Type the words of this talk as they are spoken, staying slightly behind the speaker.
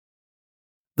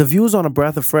The views on a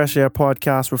Breath of Fresh Air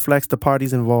podcast reflects the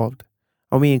parties involved,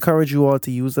 and we encourage you all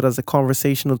to use it as a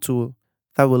conversational tool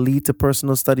that will lead to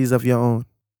personal studies of your own.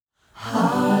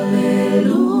 Hallelujah,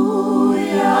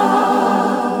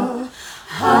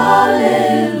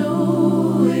 hallelujah,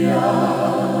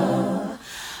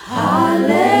 hallelujah,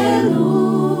 hallelujah,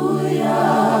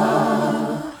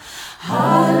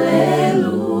 hallelujah.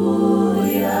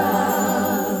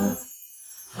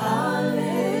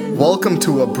 Welcome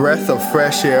to a Breath of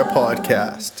Fresh Air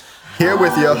podcast. Here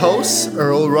with your hosts,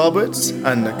 Earl Roberts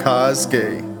and Nakaz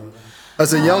Gay.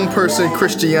 As a young person,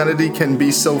 Christianity can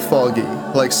be so foggy,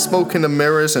 like smoke in the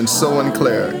mirrors and so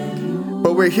unclear.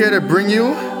 But we're here to bring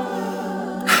you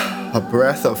a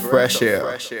breath of fresh air.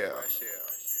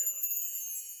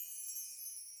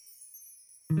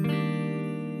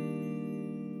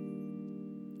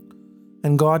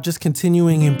 And God, just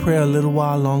continuing in prayer a little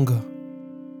while longer.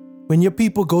 When your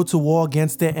people go to war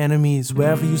against their enemies,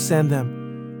 wherever you send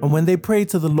them, and when they pray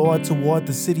to the Lord toward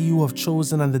the city you have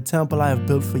chosen and the temple I have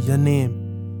built for your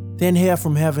name, then hear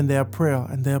from heaven their prayer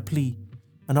and their plea,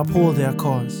 and uphold their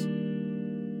cause.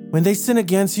 When they sin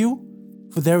against you,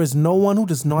 for there is no one who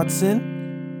does not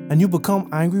sin, and you become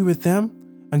angry with them,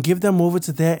 and give them over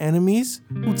to their enemies,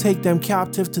 who take them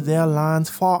captive to their lands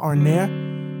far or near,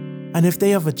 and if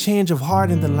they have a change of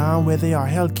heart in the land where they are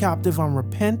held captive and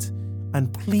repent,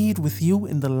 and plead with you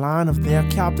in the land of their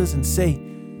captors and say,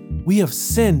 we have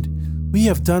sinned, we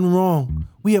have done wrong,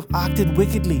 we have acted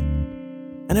wickedly.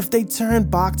 And if they turn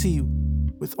back to you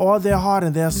with all their heart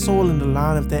and their soul in the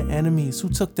land of their enemies who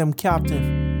took them captive,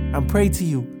 and pray to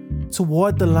you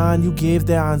toward the land you gave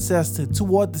their ancestors,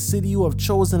 toward the city you have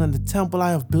chosen and the temple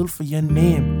I have built for your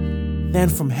name, then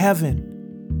from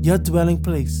heaven, your dwelling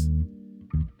place,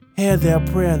 hear their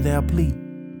prayer and their plea,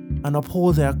 and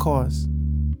uphold their cause.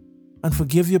 And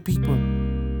forgive your people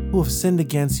who have sinned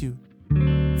against you.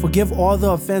 Forgive all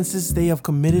the offenses they have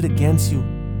committed against you,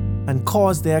 and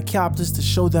cause their captors to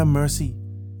show them mercy.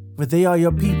 For they are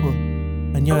your people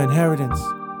and your inheritance,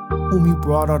 whom you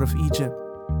brought out of Egypt,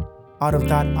 out of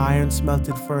that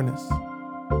iron-smelted furnace.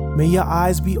 May your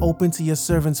eyes be open to your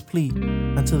servant's plea,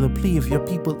 and to the plea of your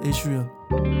people Israel,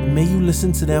 and may you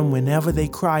listen to them whenever they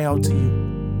cry out to you.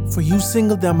 For you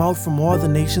singled them out from all the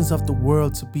nations of the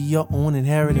world to be your own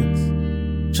inheritance,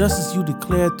 just as you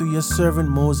declared through your servant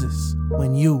Moses,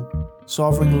 when you,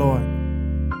 sovereign Lord,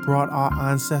 brought our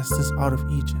ancestors out of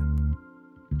Egypt.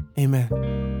 Amen.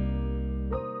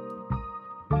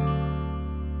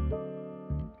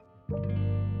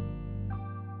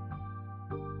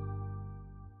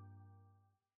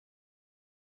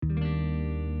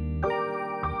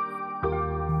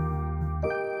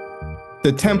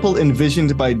 The temple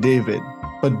envisioned by David,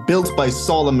 but built by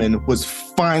Solomon, was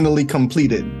finally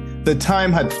completed. The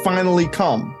time had finally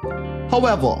come.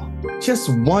 However,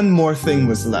 just one more thing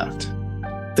was left.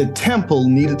 The temple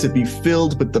needed to be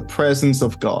filled with the presence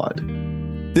of God.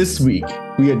 This week,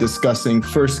 we are discussing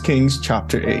 1 Kings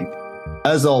chapter 8.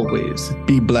 As always,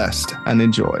 be blessed and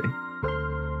enjoy.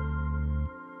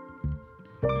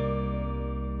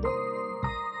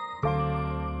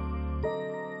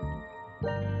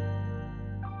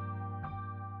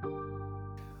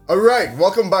 All right,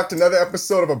 welcome back to another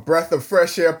episode of a Breath of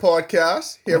Fresh Air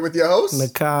podcast. Here with your host,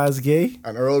 Nakaz Gay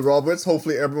and Earl Roberts.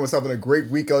 Hopefully everyone's having a great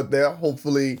week out there.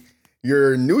 Hopefully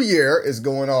your new year is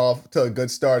going off to a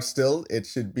good start still. It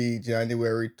should be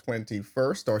January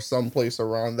 21st or someplace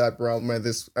around that realm when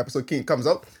this episode comes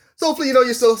out. So hopefully,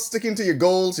 you're still sticking to your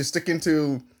goals. You're sticking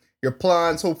to your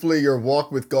plans. Hopefully your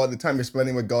walk with God, the time you're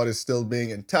spending with God is still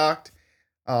being intact.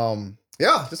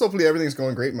 Just hopefully everything's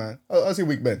going great, man. How's your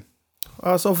week been?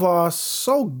 So far,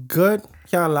 so good.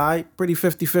 Can't lie. Pretty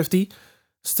 50-50.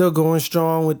 Still going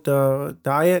strong with the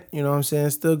diet. You know what I'm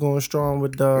saying? Still going strong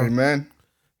with the... Amen.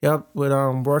 Yep, with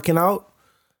working out.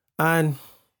 And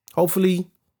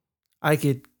hopefully I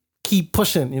could keep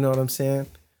pushing. You know what I'm saying?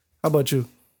 How about you?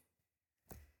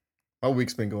 My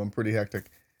week's been going pretty hectic.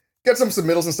 Get some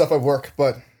submittals and stuff at work,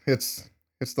 but it's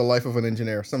the life of an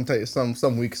engineer. Some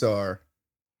weeks are...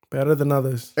 better than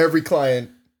others. Every client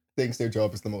thinks their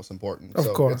job is the most important.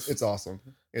 Of course. It's awesome.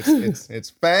 It's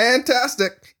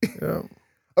fantastic. Yeah.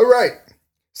 All right.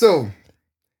 So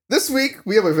this week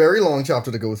we have a very long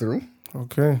chapter to go through.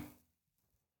 Okay.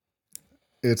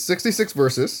 It's 66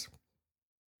 verses.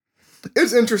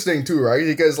 It's interesting too, right?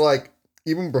 Because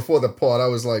even before the pod, I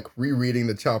was rereading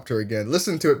the chapter again.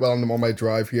 Listen to it while I'm on my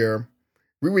drive here.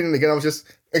 Rereading it again. I was just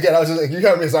you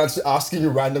have me asking you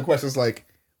random questions like,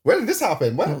 when did this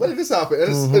happen? When did this happen?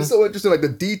 And it's so interesting, the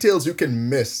details you can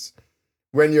miss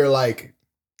when you're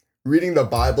reading the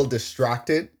Bible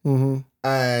distracted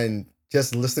and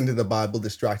just listening to the Bible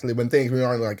distractedly when we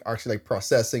aren't like actually like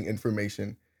processing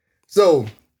information. So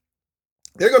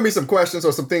there are going to be some questions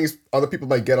or some things other people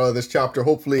might get out of this chapter.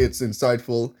 Hopefully it's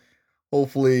insightful.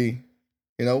 Hopefully,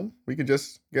 we can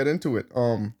just get into it.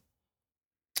 1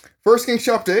 Kings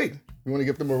chapter 8. You want to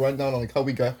give them a rundown on like how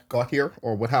we got here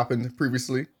or what happened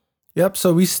previously? Yep.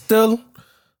 So we still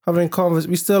on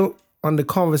the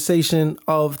conversation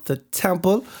of the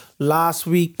temple. Last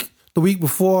week, the week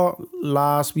before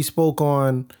last, we spoke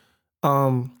on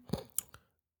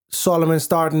Solomon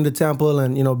starting the temple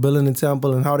and building the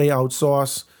temple and how they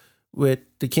outsourced with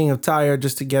the king of Tyre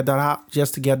just to get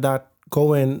that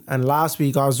going. And last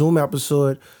week, our Zoom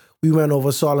episode, we went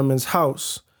over Solomon's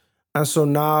house. And so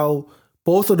now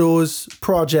both of those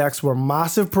projects were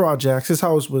massive projects. His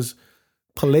house was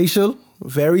palatial,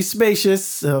 very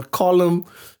spacious, column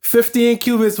 15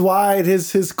 cubits wide.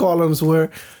 His columns were,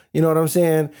 you know what I'm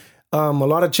saying? A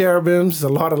lot of cherubims, a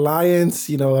lot of lions,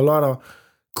 a lot of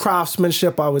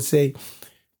craftsmanship, I would say.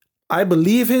 I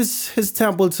believe his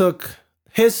temple took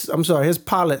his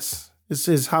palace,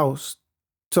 his house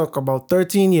took about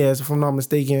 13 years, if I'm not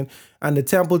mistaken, and the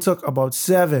temple took about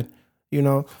 7,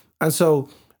 And so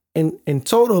in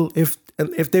total,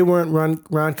 if they weren't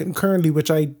run concurrently, which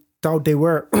I doubt they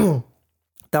were,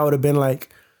 that would have been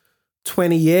like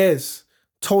 20 years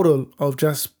total of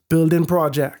just building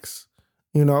projects,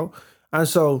 And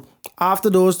so after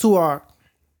those two are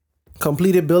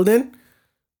completed building,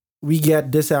 we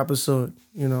get this episode,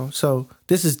 So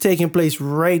this is taking place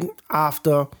right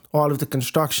after all of the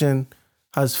construction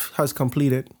has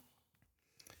completed.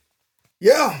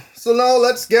 Yeah. So now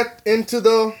let's get into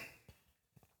the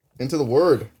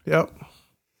word. Yep.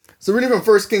 So reading from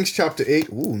 1 Kings chapter 8.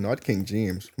 Ooh, not King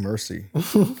James. Mercy.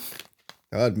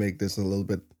 That'd make this a little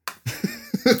bit...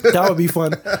 That would be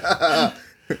fun.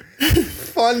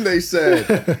 Fun, they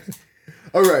said.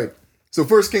 All right. So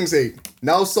 1 Kings 8.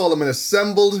 Now Solomon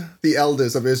assembled the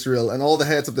elders of Israel and all the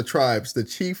heads of the tribes, the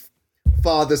chief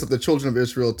fathers of the children of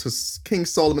Israel, to King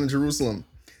Solomon in Jerusalem,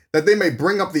 that they may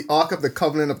bring up the ark of the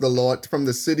covenant of the Lord from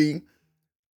the city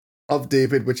of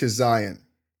David, which is Zion.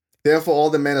 Therefore all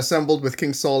the men assembled with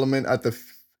King Solomon at the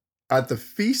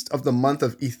feast of the month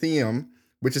of Ethiam,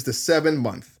 which is the 7th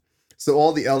month. So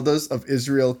all the elders of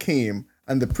Israel came,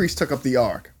 and the priest took up the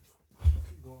ark.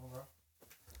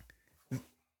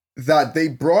 That they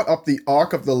brought up the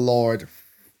ark of the Lord,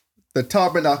 the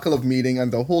tabernacle of meeting,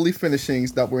 and the holy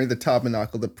finishings that were in the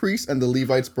tabernacle. The priests and the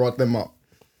Levites brought them up.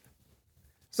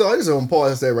 So I just want to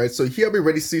pause there, right? So here we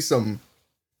already see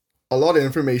a lot of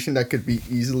information that could be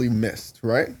easily missed,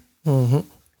 right? Mm-hmm.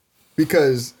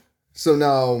 Because, so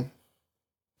now,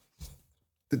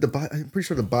 I'm pretty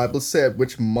sure the Bible said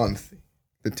which month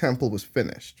the temple was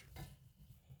finished,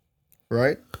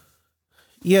 right?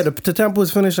 Yeah, the temple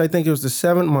was finished, I think it was the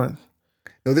 7th month.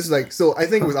 No, this is like, so I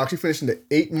think it was actually finished in the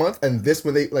 8th month, and this,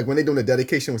 when they doing the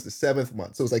dedication, was the 7th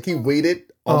month. So it's like he waited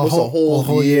almost a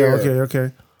whole year.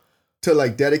 Okay. To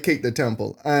like dedicate the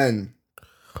temple. And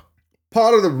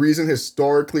part of the reason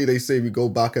historically they say we go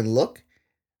back and look,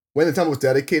 when the temple was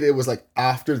dedicated, it was like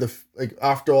after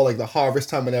all like the harvest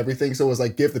time and everything. So it was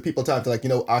like give the people time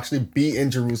to actually be in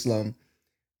Jerusalem,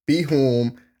 be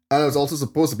home. And it was also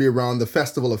supposed to be around the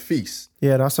festival of feasts.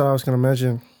 Yeah, that's what I was going to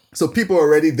mention. So people were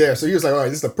already there. So he was like, all right,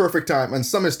 this is the perfect time. And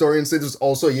some historians say this was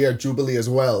also a year of Jubilee as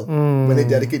well when they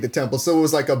dedicate the temple. So it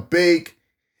was like it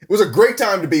was a great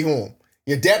time to be home.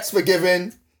 Your debt's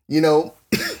forgiven,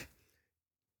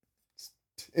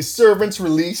 his servants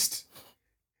released,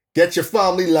 get your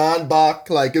family land back.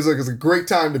 Like it's a great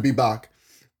time to be back.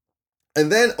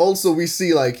 And then also we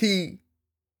see like he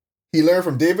learned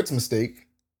from David's mistake.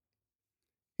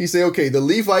 He say, okay, the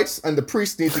Levites and the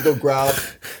priests need to go grab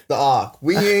the ark.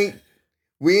 We ain't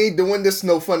doing this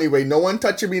no funny way. No one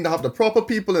touching me. To have the proper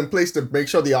people in place to make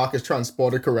sure the ark is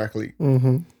transported correctly.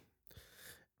 Mm-hmm.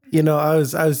 I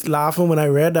was laughing when I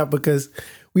read that because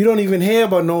we don't even hear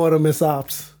about no other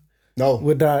mishaps. No,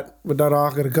 with that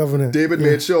Ark of the Covenant. David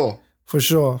made sure. For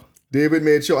sure. David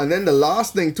made sure. And then the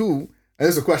last thing too, and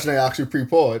this is a question I actually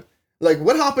prepared. Like,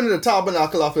 what happened to the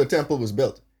tabernacle after the temple was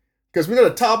built? Because we know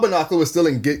the tabernacle was still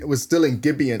in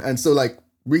Gibeon, and so like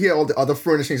we hear all the other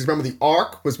furnishings. Remember, the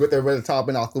ark was with where the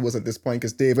tabernacle was at this point,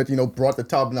 because David, brought the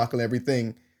tabernacle and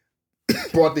everything,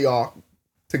 brought the ark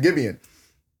to Gibeon.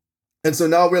 And so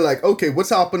now we're like, okay, what's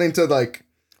happening to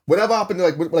what happened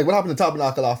to what happened to the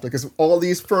tabernacle after? Because all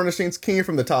these furnishings came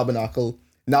from the tabernacle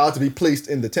now to be placed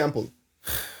in the temple.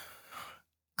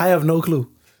 I have no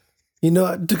clue.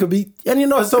 It could be, and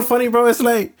it's so funny, bro. It's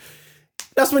like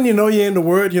That's when you know you're in the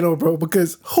word, bro,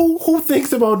 because who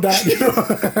thinks about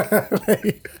that,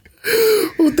 Like,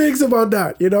 who thinks about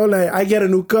that? Like, I get a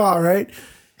new car, right?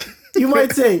 You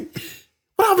might say,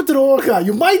 what happened to the old car?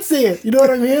 You might say it, you know what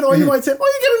I mean? Or you might say, oh,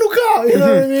 you get a new car, you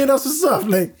know what I mean? That's what's up.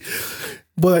 Like,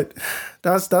 but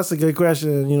that's a good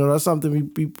question. That's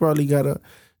something we probably gotta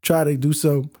try to do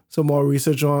some more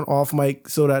research on off mic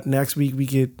so that next week we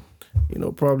could,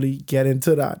 probably get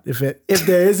into that if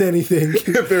there is anything.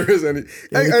 If there is any.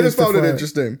 I just found it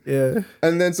interesting. Yeah.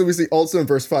 And then so we see also in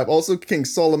verse 5, also King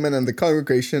Solomon and the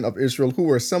congregation of Israel who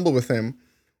were assembled with him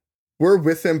were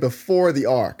with him before the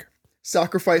ark,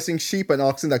 sacrificing sheep and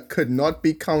oxen that could not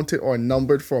be counted or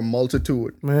numbered for a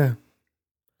multitude. Man.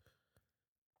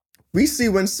 We see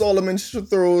when Solomon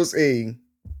throws a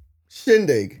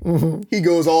shindig, he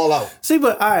goes all out. See,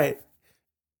 but all right.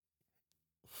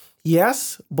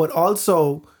 Yes, but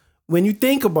also when you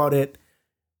think about it,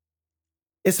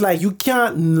 it's like you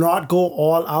can't not go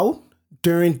all out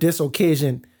during this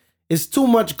occasion. It's too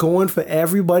much going for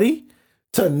everybody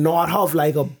to not have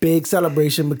like a big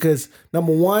celebration because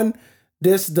number one,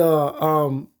 this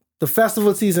the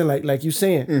festival season, like you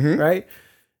saying, right?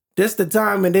 This the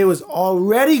time when they was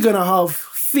already gonna have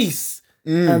feasts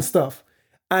and stuff.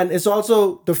 And it's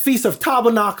also the Feast of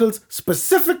Tabernacles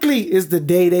specifically is the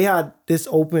day they had this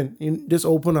opener.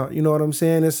 You know what I'm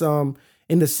saying? It's in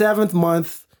the 7th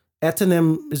month,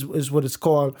 Etanim is what it's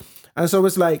called. And so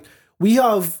it's like we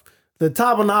have the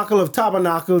Tabernacle of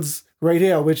Tabernacles right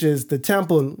here, which is the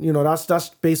temple. That's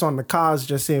based on the cars,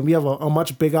 just saying we have a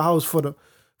much bigger house for the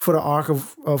Ark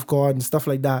of God and stuff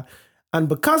like that. And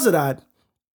because of that,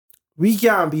 we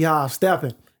can't be half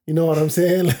stepping. You know what I'm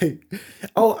saying? Like,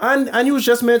 oh, and you was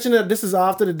just mentioning that this is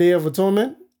after the Day of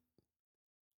Atonement.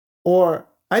 Or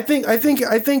I think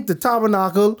the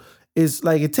tabernacle is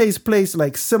like it takes place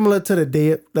like similar to the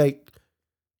day,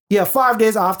 5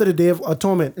 days after the Day of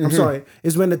Atonement. I'm sorry,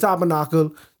 is when the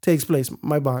tabernacle takes place.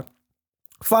 My bad.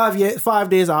 5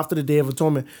 days after the Day of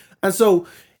Atonement. And so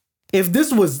if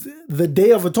this was the Day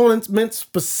of Atonement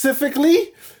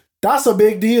specifically, that's a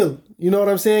big deal. You know what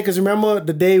I'm saying? Because remember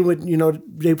the day when,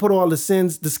 they put all the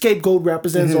sins, the scapegoat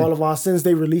represents all of our sins.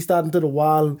 They released that into the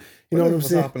wild. You know what I'm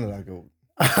saying? What's happened to that goat?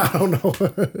 I don't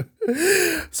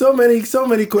know. so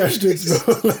many questions,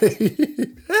 bro.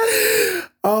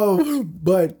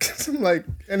 But I'm like,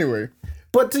 anyway.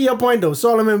 But to your point though,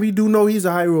 Solomon, we do know he's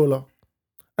a high roller.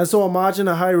 And so imagine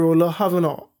a high roller having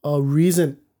a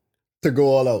reason to go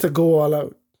all out.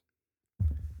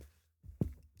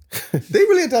 They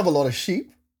really have to have a lot of sheep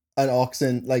and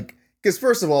oxen, because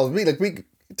first of all, we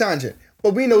tangent,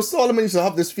 but we know Solomon used to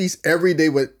have this feast every day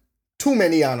with too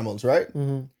many animals, right?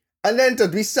 And then to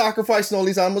be sacrificing all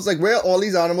these animals, like where are all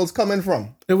these animals coming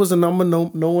from? It was a number no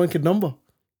one could number.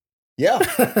 Yeah.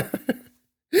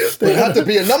 But it had to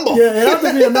be a number. Yeah, it had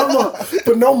to be a number,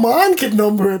 but no man could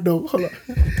number it though. Hold on.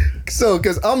 So,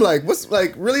 because I'm like, what's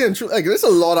really and true? There's a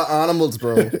lot of animals,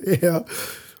 bro. Yeah,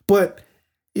 but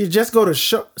you just go to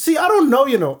show. See, I don't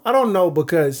know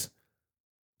because,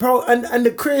 bro, and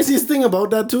the craziest thing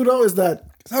about that too though is that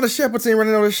it's how the shepherds ain't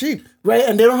running out of sheep, right?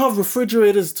 And they don't have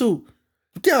refrigerators too.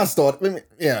 You can't start.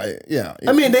 Yeah.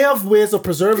 I mean, they have ways of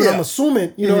preserving. I'm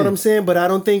assuming, you know what I'm saying, but I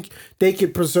don't think they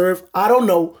could preserve. I don't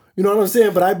know, you know what I'm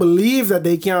saying, but I believe that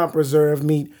they can't preserve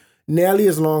meat nearly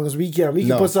as long as we can. We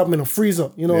can put something in a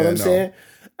freezer, you know what I'm saying?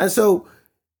 And so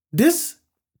this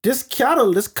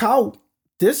cow,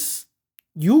 this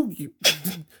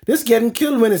getting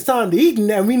killed when it's time to eat,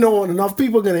 and we know enough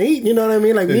people are gonna eat, you know what I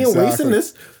mean? Like we ain't wasting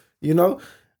this,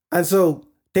 And so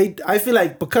I feel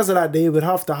like because of that, they would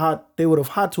have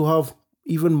had to have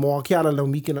even more cattle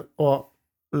than we can, or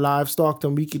livestock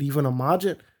than we could even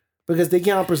imagine, because they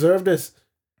can't preserve this.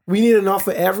 We need enough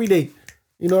for every day.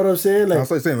 You know what I'm saying? Like, that's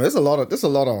what I'm saying. There's a lot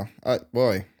of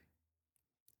boy.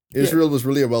 Israel was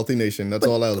really a wealthy nation. That's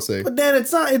all I'll say. But then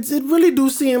it really do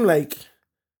seem like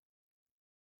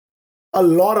a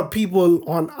lot of people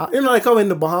like how in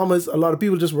the Bahamas, a lot of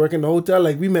people just work in the hotel.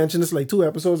 Like we mentioned this like 2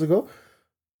 episodes ago.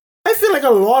 I feel like a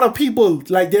lot of people,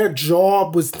 like their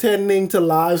job was tending to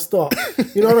livestock.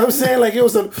 You know what I'm saying? Like it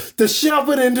was the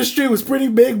shepherd industry was pretty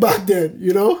big back then,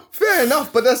 you know? Fair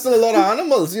enough, but that's still a lot of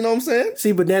animals, you know what I'm saying?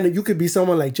 See, but then you could be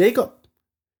someone like Jacob.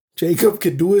 Jacob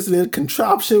could do his little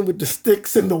contraption with the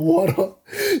sticks in the water.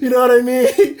 You know what I mean?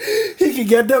 He could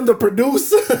get them to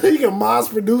produce. He can mass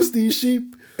produce these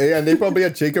sheep. Yeah, and they probably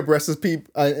had Jacob recipe to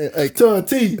a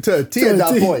T at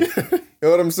that point. You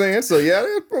know what I'm saying? So yeah,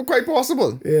 it's quite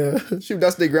possible. Yeah. Shoot,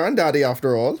 that's their granddaddy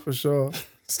after all. For sure.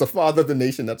 It's the father of the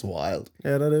nation. That's wild.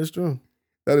 Yeah, that is true.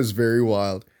 That is very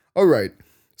wild. All right.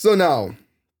 So now,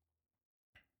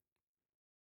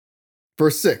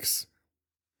 verse 6.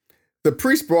 The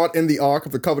priest brought in the ark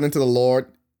of the covenant to the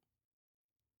Lord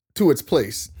to its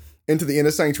place, into the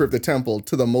inner sanctuary of the temple,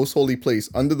 to the most holy place,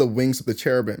 under the wings of the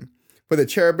cherubim. For the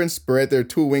cherubim spread their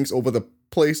two wings over the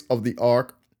place of the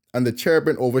ark, and the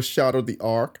cherubim overshadowed the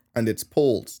ark and its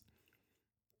poles.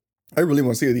 I really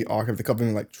want to see how the ark of the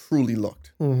covenant like truly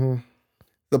looked. Mm-hmm.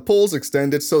 The poles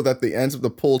extended so that the ends of the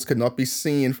poles could not be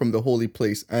seen from the holy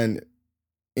place, and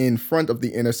in front of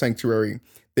the inner sanctuary,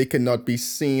 they cannot be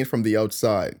seen from the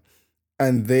outside.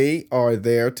 And they are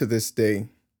there to this day.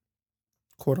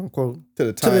 Quote unquote. To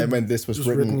the time when this was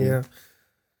written. Yeah.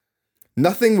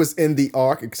 Nothing was in the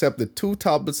ark except the 2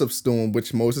 tablets of stone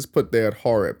which Moses put there at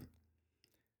Horeb.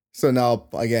 So now,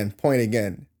 again, point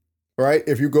again, right?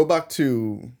 If you go back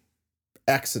to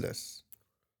Exodus,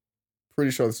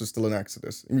 pretty sure this was still in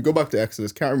Exodus. If you go back to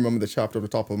Exodus, can't remember the chapter off the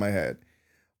top of my head.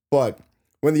 But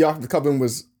when the Ark of the Covenant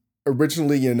was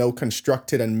originally,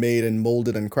 constructed and made and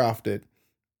molded and crafted,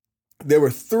 there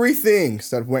were 3 things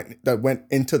that went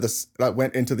into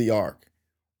the ark.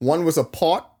 One was a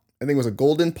pot. I think it was a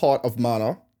golden pot of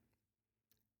manna.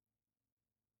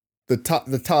 The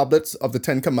tablets of the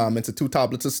 10 Commandments, the 2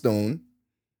 tablets of stone.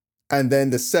 And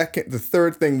then the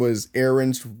third thing was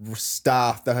Aaron's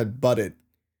staff that had budded.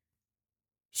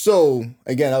 So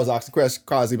again, I was asking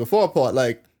Kazi before pot,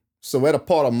 like, so where the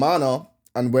pot of manna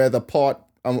and where the pot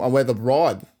and where the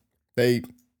rod,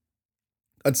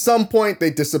 at some point they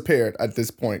disappeared at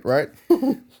this point, right?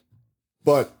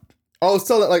 But I was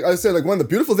telling, like I said, like one of the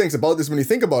beautiful things about this when you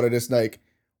think about it is like,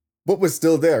 what was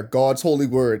still there? God's holy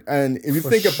word. And if you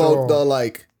think about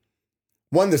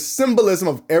the symbolism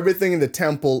of everything in the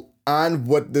temple and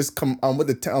what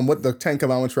the 10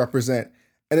 Commandments represent.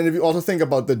 And then if you also think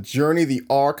about the journey the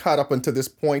ark had up until this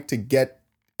point to get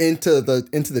into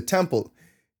the temple.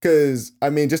 Because,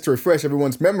 I mean, just to refresh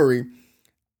everyone's memory,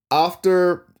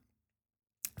 after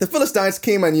the Philistines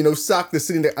came and, sacked the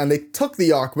city and they took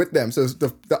the ark with them. So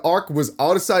the ark was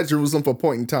outside Jerusalem for a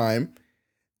point in time.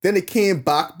 Then it came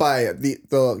back by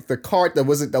the cart that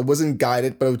wasn't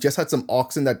guided, but it just had some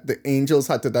oxen that the angels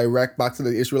had to direct back to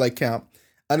the Israelite camp.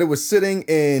 And it was sitting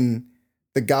in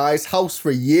the guy's house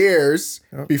for years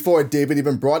before David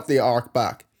even brought the ark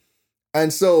back.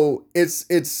 And so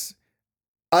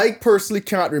I personally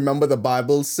can't remember the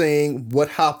Bible saying what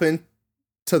happened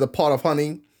to the pot of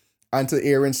honey and to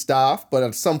Aaron's staff, but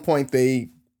at some point they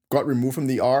got removed from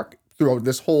the ark throughout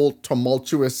this whole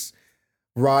tumultuous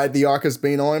ride the ark has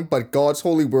been on, but God's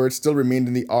holy word still remained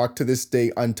in the ark to this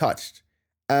day untouched.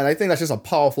 And I think that's just a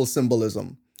powerful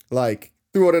symbolism. Like,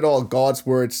 throughout it all, God's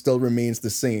word still remains the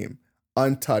same.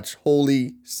 Untouched,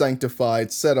 holy,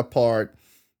 sanctified, set apart.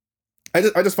 I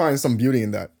just find some beauty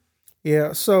in that.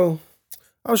 Yeah, so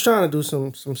I was trying to do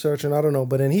some searching, I don't know,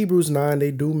 but in Hebrews 9,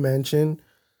 they do mention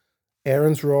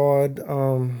Aaron's rod,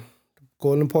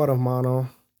 golden pot of manna,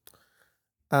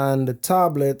 and the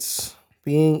tablets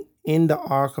being in the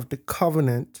Ark of the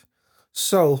Covenant.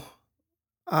 So,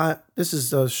 this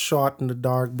is a shot in the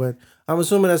dark, but I'm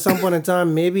assuming at some point in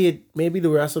time, maybe the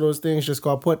rest of those things just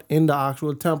got put in the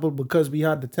actual temple because we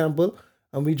had the temple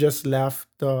and we just left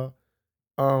the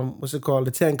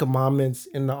the 10 Commandments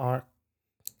in the Ark.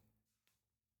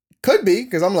 Could be,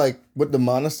 because I'm like, with the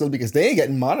manna still, because they ain't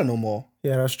getting manna no more.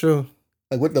 Yeah, that's true.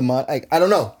 Like with the manna, I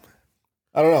don't know.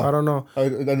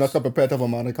 I'm not prepared to have a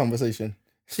manna conversation.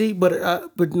 See, but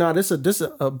now this is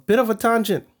a bit of a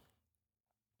tangent,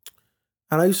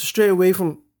 and I used to stray away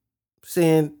from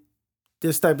saying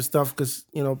this type of stuff because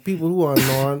people who are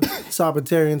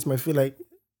non-Sabbatarians might feel like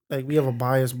we have a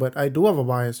bias, but I do have a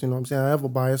bias. You know what I'm saying? I have a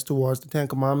bias towards the 10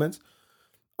 Commandments.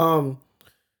 I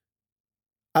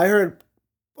heard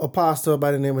a pastor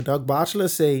by the name of Doug Batchelor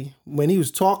say when he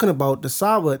was talking about the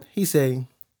Sabbath, he said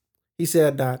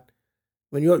that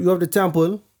when you have the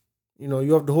temple,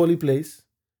 you have the holy place.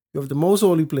 You have the most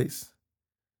holy place.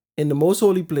 In the most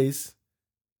holy place,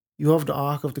 you have the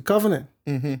Ark of the Covenant,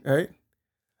 right?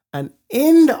 And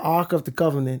in the Ark of the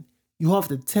Covenant, you have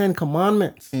the 10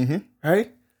 Commandments,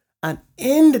 right? And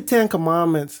in the 10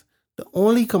 Commandments, the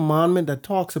only commandment that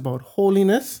talks about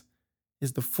holiness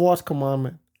is the 4th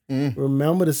commandment.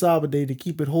 Remember the Sabbath day to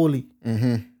keep it holy.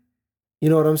 You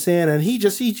know what I'm saying? And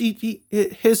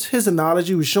his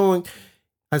analogy was showing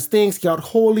as things got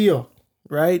holier,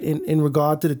 right? In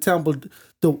regard to the temple,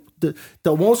 the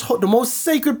most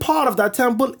sacred part of that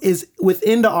temple is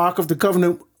within the Ark of the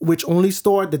Covenant, which only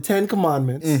stored the 10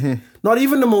 Commandments. Not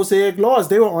even the Mosaic laws;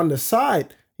 they were on the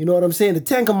side. You know what I'm saying? The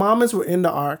 10 Commandments were in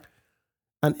the Ark,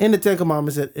 and in the 10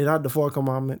 Commandments, it had the 4th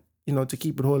commandment, to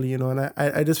keep it holy. And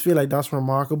I just feel like that's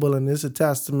remarkable, and it's a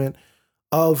testament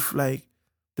of like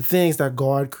the things that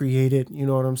God created. You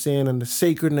know what I'm saying, and the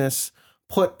sacredness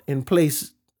put in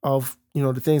place of,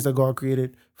 the things that God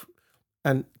created.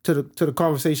 And to the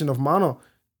conversation of manna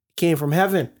came from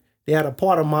heaven. They had a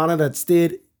part of manna that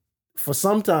stayed for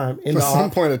some time in the some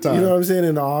ark, point of time. You know what I'm saying?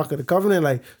 In the Ark of the Covenant,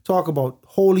 like talk about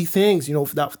holy things,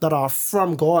 that are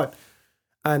from God.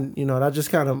 And, that just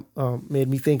kind of made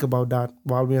me think about that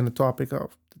while we're on the topic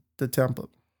of the temple.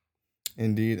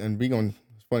 Indeed. And it's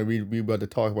funny, we about to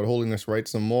talk about holiness, right?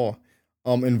 Some more.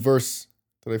 In verse,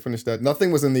 did I finish that?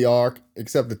 Nothing was in the ark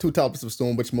except the 2 tablets of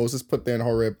stone, which Moses put there in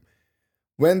Horeb,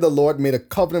 when the Lord made a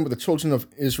covenant with the children of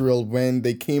Israel when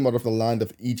they came out of the land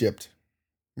of Egypt.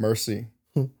 Mercy.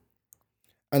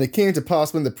 And it came to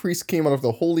pass when the priest came out of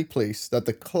the holy place that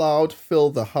the cloud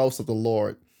filled the house of the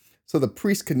Lord. So the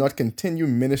priest could not continue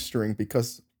ministering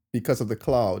because of the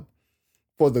cloud.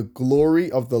 For the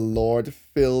glory of the Lord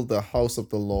filled the house of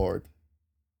the Lord.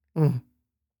 Mm.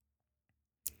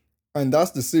 And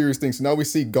that's the serious thing. So now we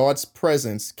see God's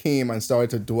presence came and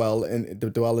started to dwell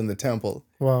in the temple.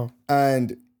 Wow.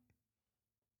 And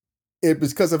it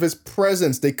was because of his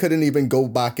presence they couldn't even go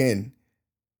back in.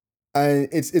 And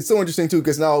it's so interesting too,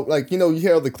 because now, like, you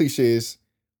hear all the cliches.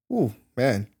 Ooh,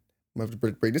 man, I'm gonna have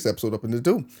to break this episode up into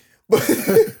 2. But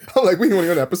I'm like, we only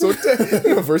on episode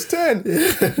 10, verse 10.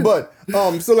 But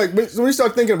so when you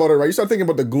start thinking about it, right, you start thinking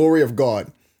about the glory of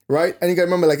God, right? And you gotta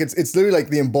remember, like, it's literally like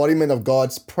the embodiment of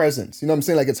God's presence. You know what I'm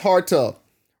saying? Like, it's hard to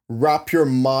wrap your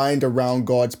mind around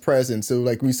God's presence. So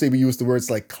like we use the words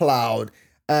like cloud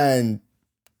and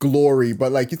glory,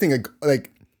 but like you think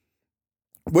like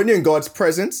when you're in God's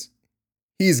presence,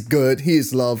 He's good, He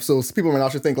is love. So people might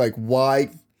actually think like, why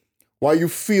you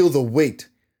feel the weight?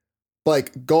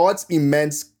 Like God's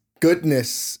immense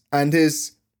goodness and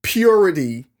His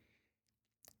purity,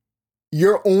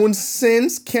 your own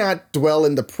sins can't dwell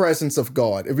in the presence of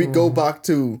God. If we go back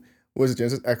to, what is it,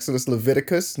 Genesis, Exodus,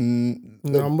 Leviticus?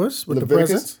 Numbers with Leviticus? the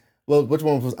presence? Well, which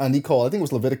one was Andy called? I think it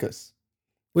was Leviticus.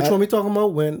 Which one we talking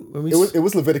about? When we... It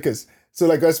was Leviticus. So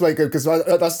like that's like, because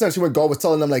that's essentially when God was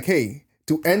telling them like, hey,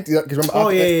 to enter, because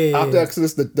remember after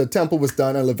Exodus the temple was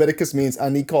done, and Leviticus means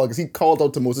and he called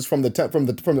out to Moses from the tent from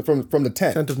the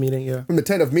tent of meeting, yeah, from the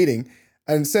tent of meeting,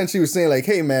 and essentially was saying like,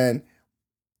 hey man,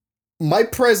 my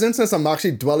presence, since I'm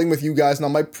actually dwelling with you guys now,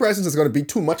 my presence is going to be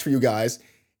too much for you guys.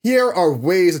 Here are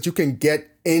ways that you can get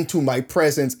into my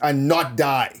presence and not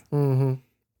die. Mm-hmm.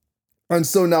 And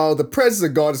so now the presence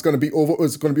of God is going to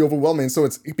be overwhelming. So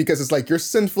it's because it's like your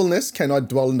sinfulness cannot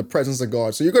dwell in the presence of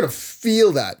God. So you're going to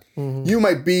feel that. Mm-hmm. You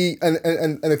might be, and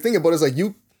the thing about it is like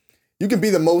you can be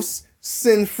the most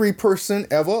sin-free person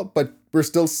ever, but we're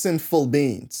still sinful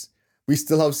beings. We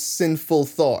still have sinful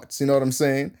thoughts. You know what I'm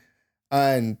saying?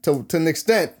 And to an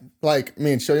extent, like, I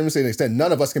mean, show you, I'm saying, to an extent,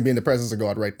 none of us can be in the presence of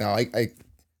God right now.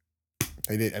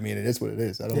 I mean, it is what it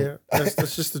is.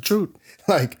 That's just the truth.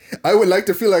 Like, I would like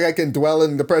to feel like I can dwell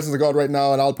in the presence of God right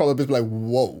now, and I'll probably be like,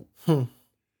 whoa. Yeah,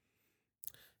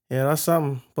 that's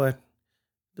something. But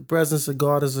the presence of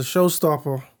God is a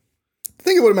showstopper.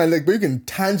 Think about it, man. Like, but you can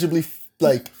tangibly,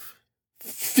 like,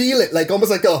 feel it, like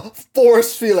almost like a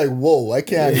force feel. Like, whoa, I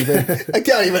can't even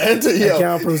enter here. I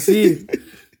can't proceed.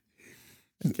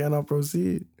 I cannot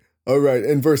proceed. All right,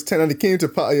 in verse 10, and it came to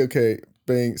pass,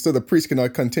 so the priest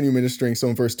cannot continue ministering. So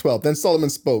in verse 12, then Solomon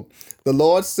spoke. The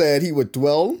Lord said he would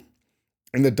dwell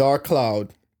in the dark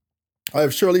cloud. I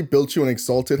have surely built you an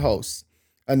exalted house,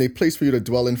 and a place for you to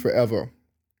dwell in forever.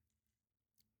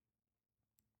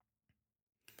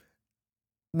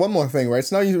 One more thing, right?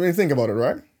 So now you really think about it,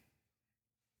 right?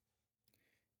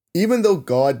 Even though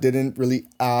God didn't really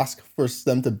ask for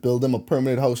them to build him a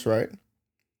permanent house, right?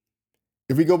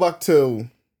 If we go back to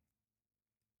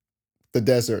the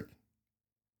desert,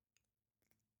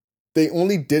 they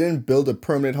only didn't build a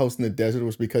permanent house in the desert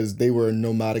was because they were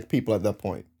nomadic people at that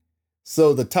point.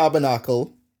 So the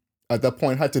tabernacle at that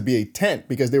point had to be a tent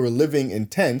because they were living in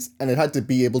tents, and it had to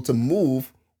be able to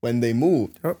move when they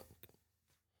moved. Oh.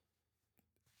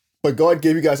 But God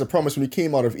gave you guys a promise when you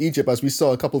came out of Egypt, as we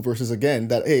saw a couple verses again,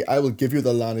 that, hey, I will give you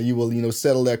the land and you will,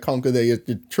 settle there, conquer there. Your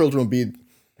children will be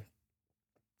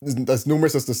as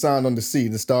numerous as the sand on the sea,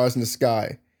 the stars in the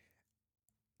sky.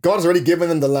 God has already given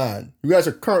them the land. You guys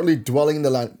are currently dwelling in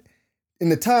the land. In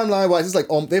the timeline wise, it's like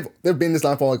they've been in this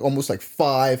land for like almost like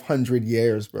 500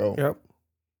 years, bro. Yep.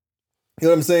 You know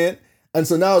what I'm saying? And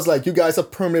so now it's like you guys have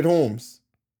permanent homes.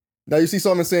 Now you see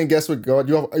someone saying, guess what, God?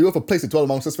 You have a place to dwell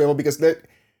amongst us forever, because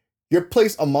your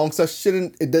place amongst us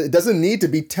it doesn't need to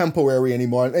be temporary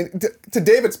anymore. And to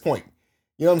David's point,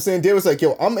 you know what I'm saying? David's like,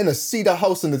 yo, I'm in a cedar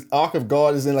house and the ark of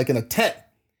God is in a tent.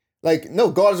 Like, no,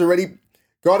 God has already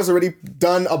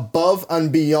done above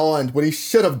and beyond what he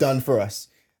should have done for us.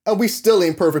 And we still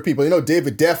ain't perfect people.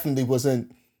 David definitely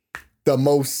wasn't the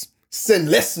most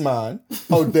sinless man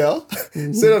out there.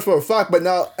 Say that for a fact. But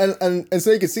now, and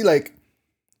so you can see, like,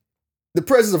 the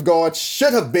presence of God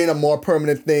should have been a more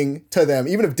permanent thing to them.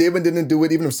 Even if David didn't do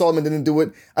it, even if Solomon didn't do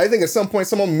it, I think at some point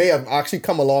someone may have actually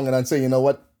come along and say, you know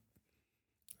what?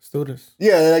 Let's do this.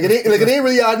 Yeah, like it ain't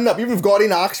really adding up. Even if God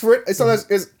didn't ask for it, it's sometimes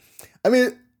I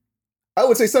mean, I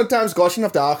would say sometimes God shouldn't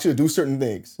have to ask you to do certain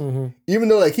things. Even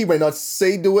though like he might not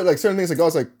say do it, like certain things like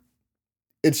God's like,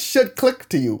 it should click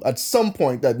to you at some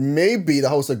point that maybe the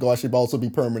house of God should also be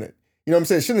permanent. You know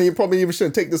what I'm saying? You probably even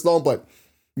shouldn't take this long, but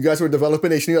you guys were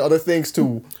developing a nation, you had other things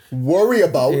to worry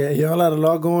about. Yeah, y'all had a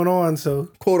lot going on, so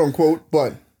quote unquote.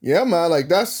 But yeah, man, like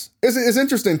it's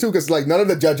interesting too, because like none of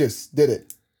the judges did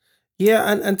it.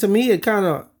 Yeah, and to me it kind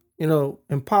of,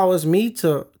 empowers me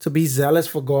to be zealous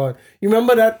for God. You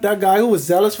remember that guy who was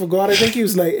zealous for God? I think he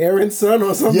was like Aaron's son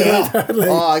or something like that.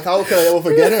 Like, how can I ever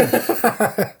forget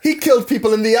him? He killed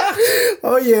people in the act.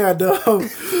 Oh yeah,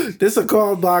 this a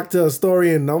call back to a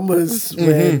story in Numbers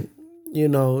when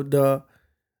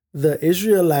the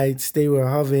Israelites, they were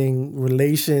having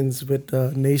relations with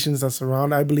the nations that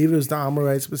surround. I believe it was the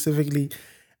Amorites specifically,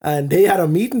 and they had a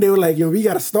meeting. They were like, "Yo, we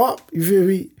gotta stop." You feel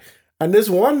me? And this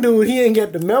one dude, he ain't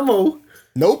get the memo.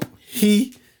 Nope.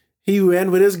 He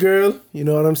went with his girl, you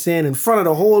know what I'm saying? In front of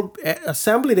the whole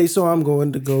assembly, they saw him go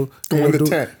in the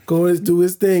tent. Go and do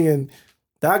his thing. And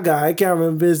that guy, I can't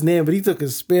remember his name, but he took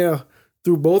his spear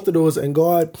through both of those, and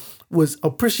God was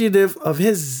appreciative of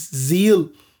his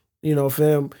zeal, for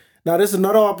him. Now, there's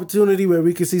another opportunity where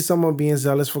we can see someone being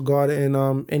zealous for God,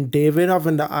 and David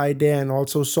having the idea, and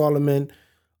also Solomon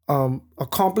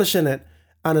accomplishing it.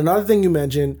 And another thing you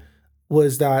mentioned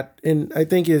was that I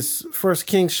think it's 1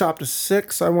 Kings chapter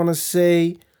 6, I want to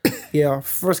say. Yeah,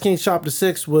 1 Kings chapter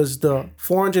 6 was the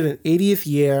 480th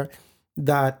year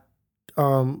that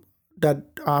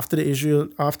after the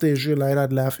Israelite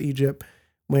had left Egypt,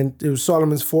 when it was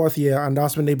Solomon's 4th year, and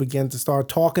that's when they began to start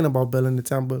talking about building the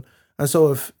temple. And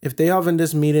so if they having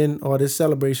this meeting or this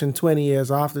celebration 20 years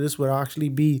after, this would actually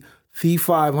be the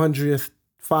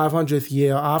 500th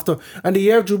year after. And the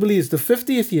year of Jubilee is the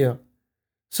 50th year.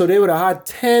 So they would have had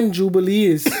 10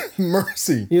 Jubilees.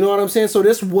 Mercy. You know what I'm saying? So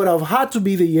this would have had to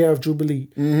be the year of Jubilee.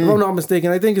 If I'm not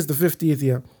mistaken, I think it's the 50th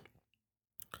year.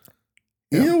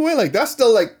 Either way, like that's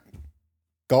still like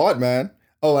God, man.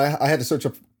 Oh, I had to search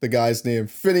up the guy's name.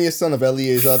 Phineas, son of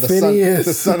Eleazar,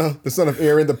 the son of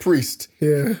Aaron, the priest.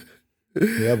 Yeah.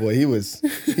 Yeah, boy, he was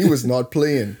not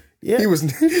playing. Yeah.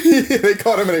 They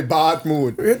caught him in a bad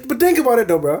mood. But think about it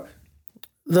though, bro.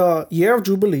 The year of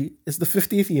Jubilee is the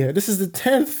 50th year. This is the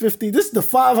 10th, 50th. This is the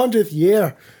 500th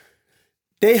year.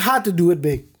 They had to do it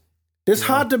big. This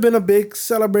had to have been a big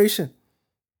celebration.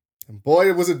 And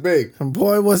boy, was it big. And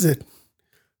boy, was it.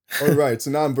 All right, so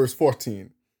now in verse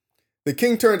 14. The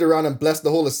king turned around and blessed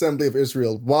the whole assembly of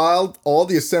Israel. While all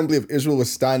the assembly of Israel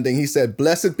was standing, he said,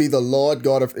 "Blessed be the Lord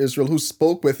God of Israel, who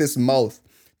spoke with his mouth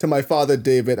to my father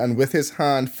David, and with his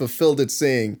hand fulfilled it,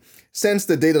 saying, Since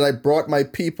the day that I brought my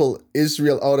people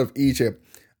Israel out of Egypt,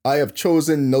 I have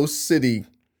chosen no city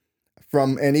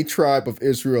from any tribe of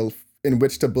Israel in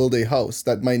which to build a house,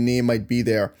 that my name might be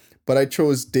there. But I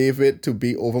chose David to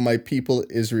be over my people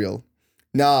Israel.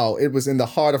 Now it was in the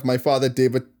heart of my father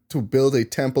David to build a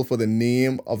temple for the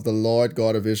name of the Lord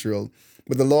God of Israel.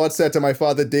 But the Lord said to my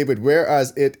father David,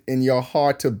 Whereas it in your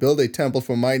heart to build a temple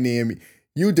for my name,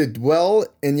 you did well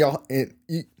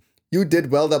you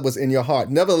did well that was in your heart.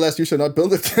 Nevertheless, you shall not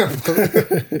build a temple.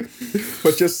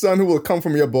 But your son who will come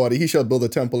from your body, he shall build a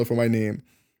temple for my name.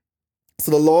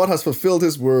 So the Lord has fulfilled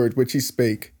his word which he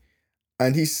spake,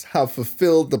 and he have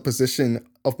fulfilled the position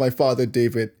of my father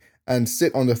David, and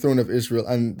sit on the throne of Israel.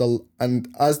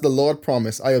 And as the Lord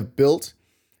promised, I have built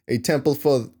a temple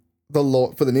for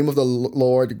the name of the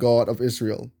Lord God of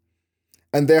Israel.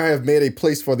 And there I have made a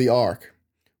place for the ark,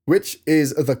 which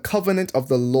is the covenant of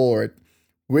the Lord,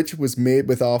 which was made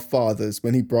with our fathers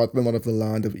when he brought them out of the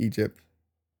land of Egypt.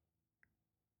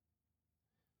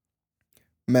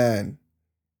 Man,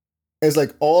 it's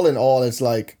like all in all, it's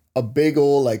like a big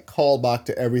old like callback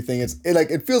to everything.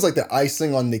 It feels like the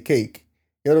icing on the cake.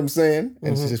 You know what I'm saying?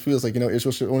 And it just feels like,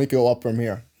 Israel should only go up from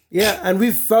here. Yeah, and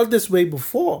we've felt this way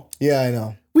before. Yeah, I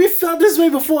know. We felt this way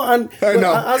before. And I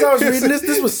know. As I was reading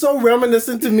this was so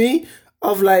reminiscent to me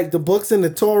of like the books in the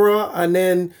Torah, and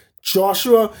then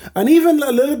Joshua, and even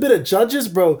a little bit of Judges,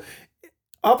 bro.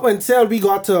 Up until we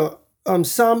got to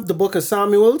the book of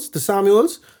the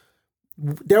Samuels,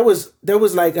 there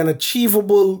was like an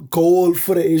achievable goal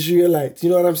for the Israelites.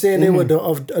 You know what I'm saying? They were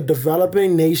a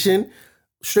developing nation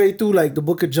straight through like the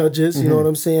book of Judges. You know what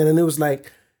I'm saying? And it was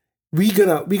like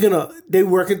they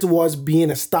working towards being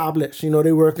established.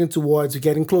 They working towards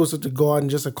getting closer to God and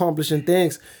just accomplishing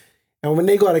things. And when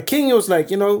they got a king, it was like,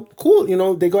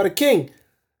 cool. They got a king.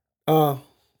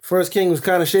 First king was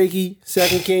kind of shaky.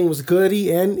 Second king was good.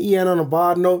 He ended on a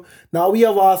bad note. Now we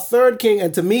have our third king,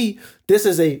 and to me, this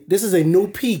is a new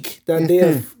peak that they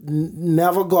have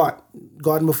never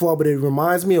gotten before. But it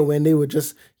reminds me of when they were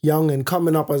just young and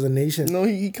coming up as a nation.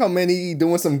 He come in, he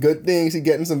doing some good things, he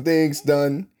getting some things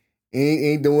done.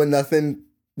 Ain't doing nothing,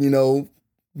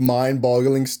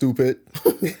 mind-boggling stupid.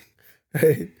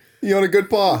 Right. He on a good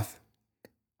path.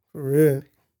 For real.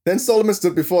 Then Solomon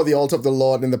stood before the altar of the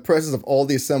Lord in the presence of all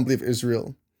the assembly of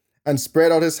Israel, and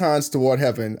spread out his hands toward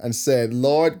heaven, and said,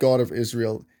 Lord God of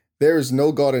Israel, there is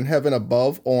no God in heaven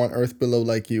above or on earth below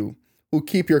like you, who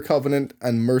keep your covenant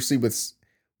and mercy with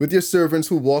your servants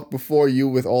who walk before you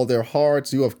with all their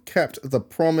hearts. You have kept the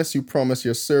promise you promised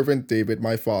your servant David,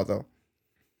 my father.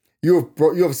 You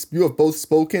have both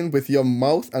spoken with your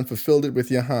mouth and fulfilled it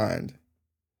with your hand.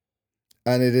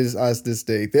 And it is as this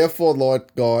day. Therefore, Lord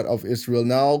God of Israel,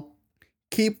 now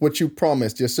keep what you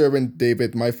promised your servant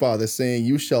David, my father, saying,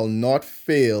 you shall not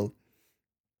fail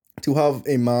to have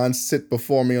a man sit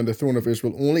before me on the throne of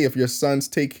Israel, only if your sons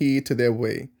take heed to their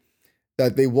way,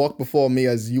 that they walk before me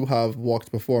as you have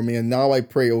walked before me. And now I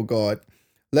pray, O God,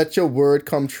 let your word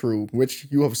come true, which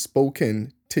you have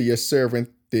spoken to your servant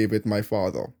David, my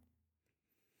father.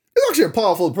 It's actually a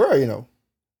powerful prayer,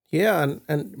 Yeah,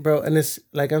 and bro, and it's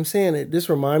like I'm saying, this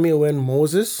remind me of when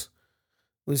Moses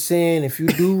was saying, if you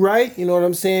do right, you know what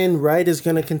I'm saying, right is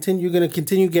gonna continue. You're gonna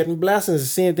continue getting blessings. The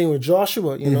same thing with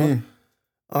Joshua,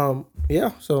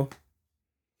 So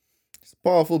it's a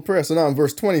powerful prayer. So now in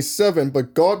verse 27, but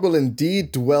will God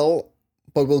indeed dwell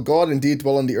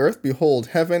on the earth? Behold,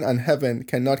 heaven and heaven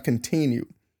cannot contain you.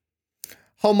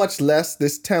 How much less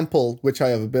this temple which I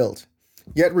have built?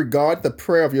 Yet regard the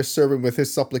prayer of your servant with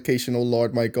his supplication, O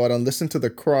Lord my God, and listen to the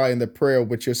cry and the prayer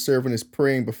which your servant is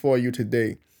praying before you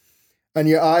today. And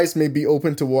your eyes may be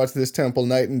open towards this temple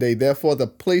night and day. Therefore the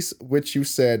place which you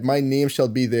said, my name shall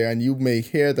be there, and you may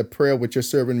hear the prayer which your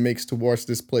servant makes towards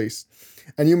this place.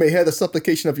 And you may hear the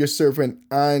supplication of your servant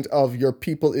and of your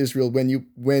people Israel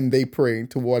when they pray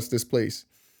towards this place.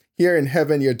 Here in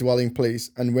heaven your dwelling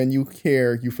place, and when you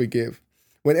hear, you forgive.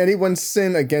 When anyone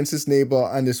sin against his neighbor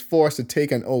and is forced to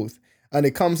take an oath, and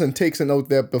he comes and takes an oath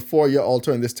there before your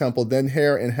altar in this temple, then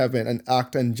hear in heaven and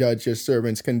act and judge your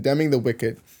servants, condemning the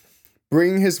wicked.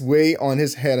 Bring his way on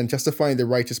his head and justifying the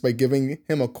righteous by giving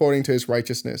him according to his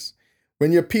righteousness.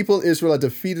 When your people Israel are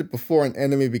defeated before an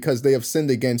enemy because they have sinned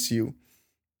against you,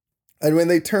 and when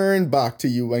they turn back to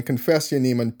you and confess your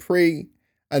name and pray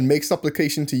and make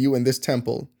supplication to you in this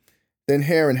temple, then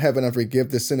hear in heaven and forgive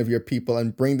the sin of your people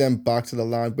and bring them back to the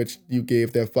land which you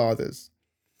gave their fathers.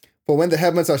 For when the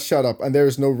heavens are shut up and there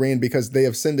is no rain because they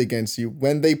have sinned against you,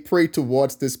 when they pray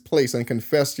towards this place and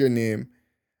confess your name,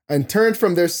 and turn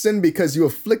from their sin because you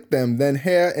afflict them, then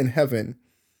hear in heaven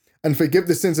and forgive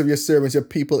the sins of your servants, your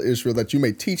people Israel, that you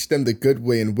may teach them the good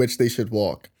way in which they should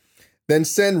walk. Then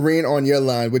send rain on your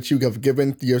land, which you have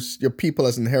given your people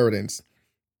as inheritance.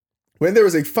 When there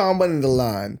is a famine in the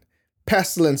land,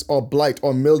 pestilence or blight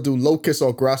or mildew, locusts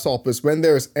or grasshoppers, when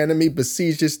there is enemy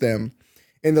besieges them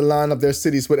in the land of their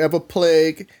cities, whatever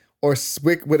plague or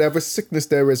whatever sickness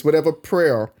there is, whatever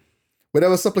prayer,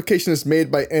 whatever supplication is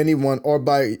made by anyone or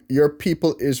by your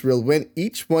people Israel, when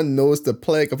each one knows the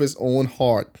plague of his own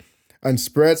heart and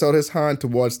spreads out his hand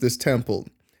towards this temple,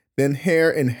 then hear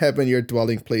in heaven your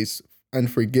dwelling place and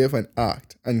forgive and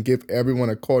act and give everyone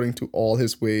according to all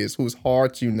his ways, whose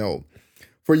hearts you know.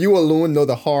 For you alone know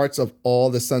the hearts of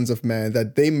all the sons of man,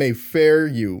 that they may fear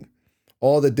you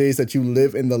all the days that you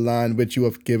live in the land which you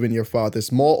have given your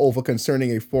fathers. Moreover,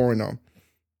 concerning a foreigner,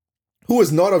 who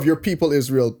is not of your people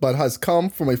Israel, but has come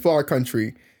from a far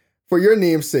country, for your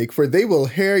name's sake, for they will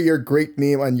hear your great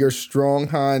name and your strong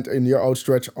hand and your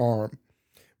outstretched arm.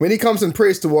 When he comes and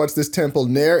prays towards this temple,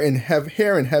 here in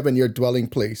heaven your dwelling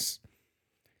place,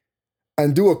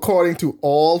 and do according to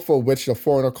all for which the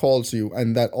foreigner calls you,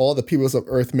 and that all the peoples of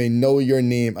earth may know your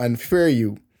name and fear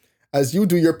you, as you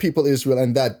do your people Israel,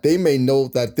 and that they may know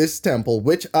that this temple,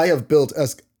 which I have built,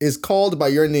 is called by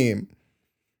your name.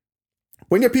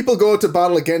 When your people go to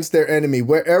battle against their enemy,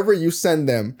 wherever you send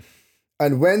them,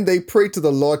 and when they pray to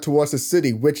the Lord towards the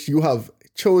city which you have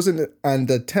chosen, and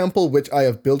the temple which I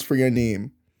have built for your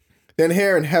name, then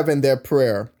hear in heaven their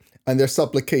prayer and their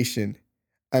supplication,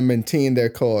 and maintain their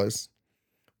cause.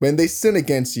 When they sin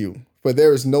against you, for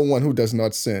there is no one who does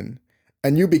not sin,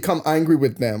 and you become angry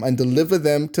with them and deliver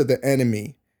them to the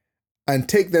enemy, and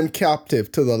take them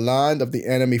captive to the land of the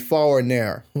enemy far or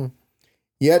near,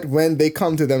 Yet when they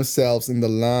come to themselves in the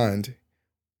land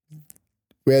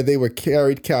where they were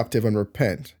carried captive and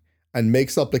repent, and make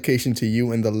supplication to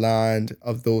you in the land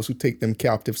of those who take them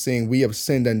captive, saying, we have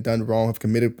sinned and done wrong, have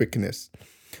committed wickedness.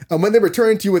 And when they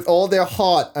return to you with all their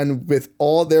heart and with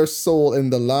all their soul in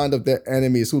the land of their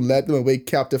enemies, who led them away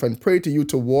captive, and pray to you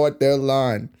toward their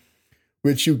land,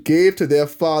 which you gave to their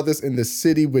fathers in the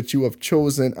city which you have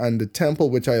chosen, and the temple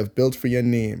which I have built for your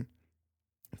name,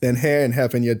 then hear in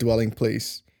heaven your dwelling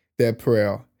place, their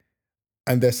prayer,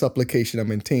 and their supplication, and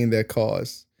maintain their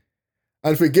cause.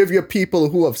 And forgive your people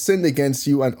who have sinned against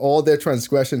you, and all their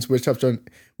transgressions which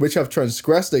have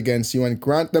transgressed against you, and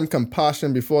grant them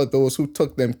compassion before those who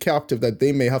took them captive, that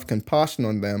they may have compassion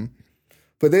on them.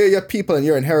 For they are your people and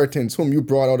your inheritance, whom you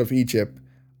brought out of Egypt,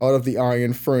 out of the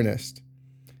iron furnace,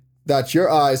 that your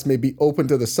eyes may be open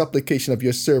to the supplication of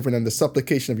your servant and the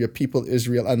supplication of your people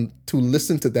Israel, and to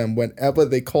listen to them whenever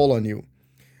they call on you.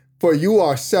 For you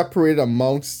have separated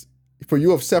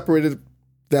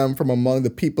them from among the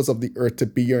peoples of the earth to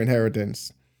be your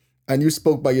inheritance. And you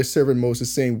spoke by your servant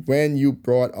Moses, saying, when you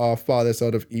brought our fathers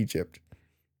out of Egypt.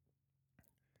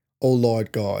 O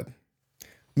Lord God.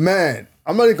 Man,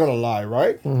 I'm not even going to lie,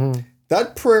 right? Mm-hmm.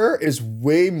 That prayer is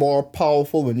way more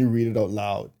powerful when you read it out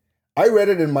loud. I read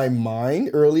it in my mind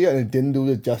earlier and it didn't do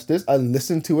it justice. I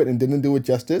listened to it and didn't do it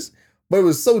justice. But it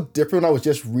was so different when I was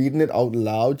just reading it out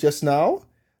loud just now.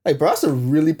 Like, bro, that's a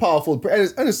really powerful prayer.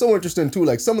 And it's so interesting, too.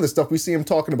 Like, some of the stuff we see him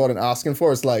talking about and asking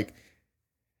for is like,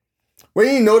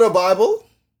 when you know the Bible,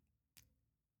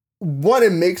 one,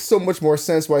 it makes so much more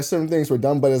sense why certain things were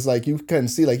done. But it's like, you can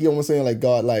see, like, he almost saying, like,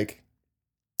 God, like,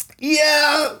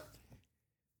 yeah,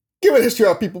 given history,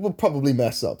 our people will probably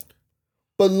mess up.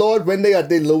 But Lord, when they are at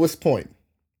their lowest point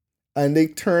and they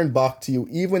turn back to you,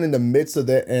 even in the midst of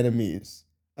their enemies,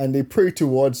 and they pray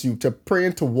towards you, to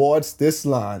praying towards this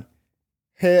land,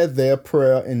 hear their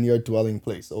prayer in your dwelling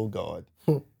place, oh God,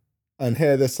 and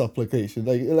hear their supplication.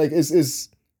 Like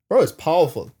it's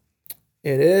powerful.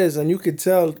 It is, and you could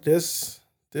tell this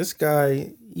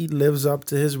guy, he lives up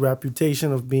to his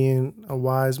reputation of being a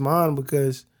wise man,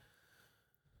 because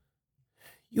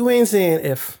you ain't saying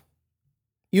if.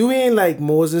 You ain't like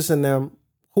Moses and them,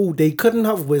 who they couldn't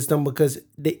have wisdom because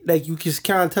they, like, you just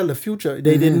can't tell the future.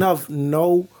 They didn't have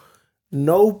no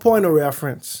point of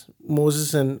reference.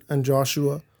 Moses and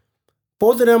Joshua,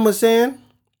 both of them were saying,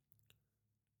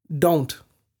 don't.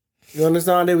 You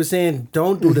understand? They were saying,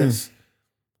 don't do this.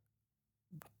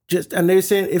 And they're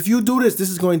saying, if you do this, this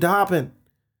is going to happen.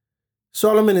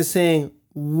 Solomon is saying,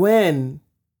 when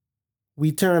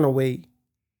we turn away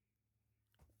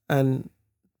and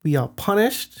we are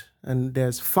punished and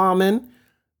there's famine,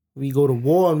 we go to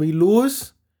war and we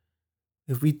lose,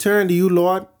 if we turn to you,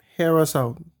 Lord, hear us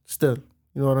out still.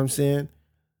 You know what I'm saying?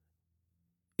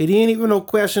 It ain't even no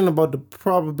question about the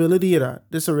probability of that.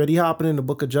 This already happened in the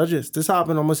book of Judges. This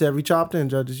happened almost every chapter in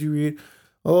Judges. You read,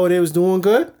 oh, they was doing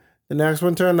good. The next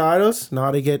one turned to idols.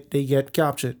 Now they get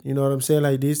captured. You know what I'm saying?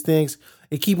 Like, these things,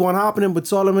 it keep on happening. But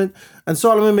Solomon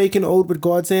making oath with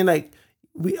God, saying, like,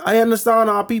 I understand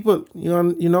our people, you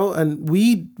know, and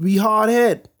we hard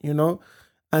head, you know,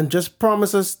 and just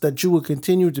promise us that you will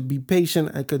continue to be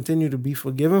patient and continue to be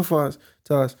forgiving to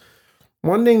us.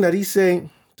 One thing that he's saying,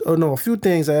 a few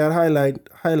things I had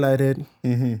highlighted.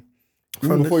 Even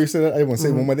before you say that, I want to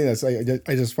say one more thing that's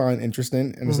I just find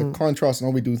interesting, and it's a contrast in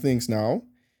how we do things now.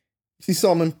 See,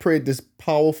 Solomon prayed this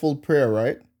powerful prayer,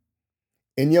 right?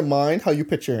 In your mind, how you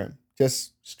picture him,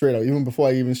 just straight out, even before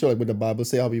I even show, like, what the Bible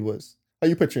say how he was. How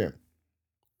you picture him?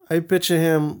 I picture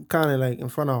him kind of like in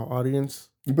front of our audience.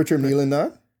 You picture him kneeling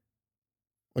down?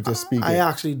 Or just speaking? I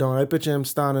actually don't. I picture him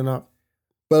standing up.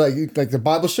 But like the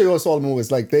Bible show you Solomon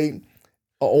was like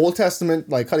Old Testament,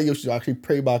 like how they used to actually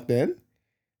pray back then.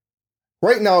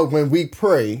 Right now, when we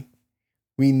pray,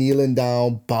 we kneeling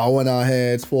down, bowing our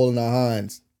heads, folding our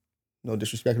hands. No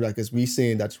disrespect to that, because we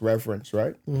saying that's reverence,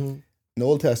 right? In the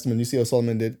Old Testament, you see how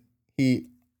Solomon did? He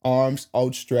arms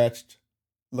outstretched,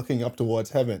 looking up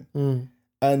towards heaven.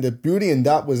 And the beauty in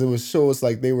that was it shows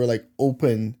like they were like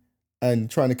open and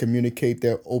trying to communicate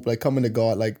their open, like coming to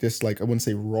God, like just like, I wouldn't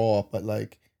say raw, but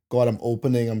like, God, I'm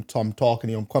opening, I'm talking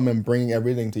to you, I'm coming and bringing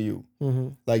everything to you.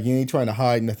 Like, you ain't trying to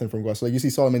hide nothing from God. So like you see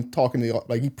Solomon talking to God,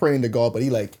 like he praying to God, but he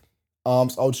like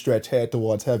arms outstretched, head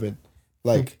towards heaven.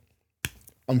 Like,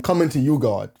 I'm coming to you,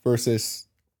 God, versus,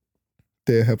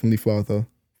 dear Heavenly Father,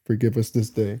 forgive us this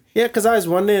day. Yeah, because I was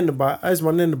wondering in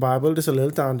the Bible, just a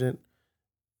little tangent,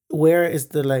 where is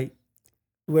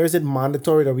it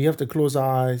mandatory that we have to close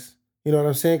our eyes? You know what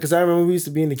I'm saying? Because I remember we used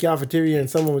to be in the cafeteria and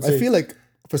someone would say,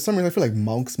 for some reason, I feel like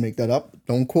monks make that up.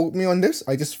 Don't quote me on this.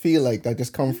 I just feel like that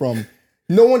just come from,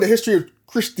 knowing the history of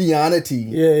Christianity,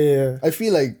 Yeah. I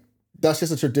feel like that's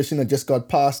just a tradition that just got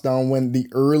passed down when the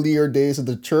earlier days of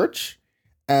the church,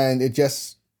 and it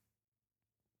just...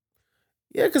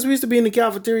 Yeah, because we used to be in the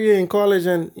cafeteria in college,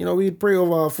 and we'd pray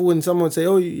over our food, and someone would say,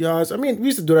 "Oh, yeah." I mean, we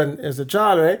used to do that as a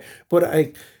child, right? But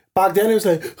back then, it was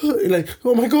like,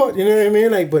 "Oh my God," you know what I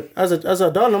mean? Like, but as an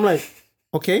adult, I'm like,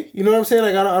 okay, you know what I'm saying?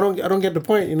 Like, I don't get the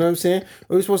point. You know what I'm saying?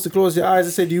 Are you supposed to close your eyes? I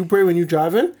say, do you pray when you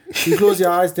driving? Do you close your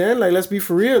eyes then? Like, let's be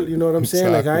for real. You know what I'm saying?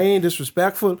 Exactly. Like, I ain't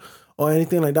disrespectful or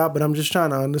anything like that, but I'm just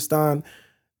trying to understand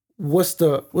what's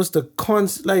the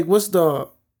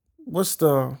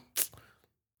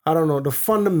I don't know, the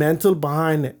fundamental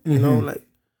behind it, you know, like,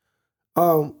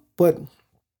 but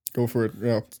Go for it,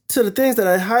 yeah. to the things that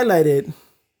I highlighted,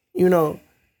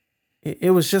 it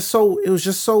was just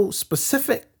so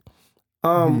specific.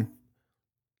 I'm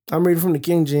reading from the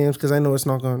King James because I know it's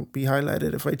not going to be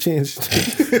highlighted if I change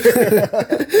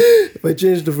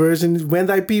the version. When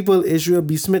thy people Israel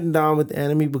be smitten down with the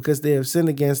enemy because they have sinned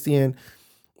against thee,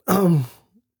 and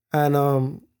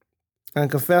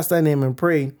confess thy name and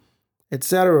pray,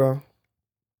 etc.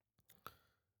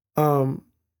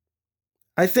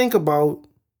 I think about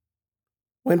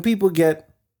when people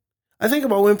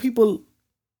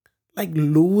like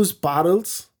lose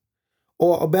battles,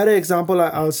 or a better example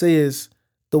I'll say is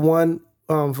the one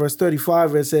verse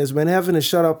 35 where it says, when heaven is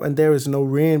shut up and there is no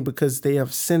rain because they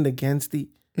have sinned against thee.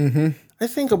 I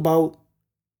think about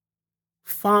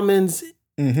famines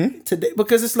today,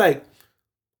 because it's like,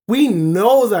 we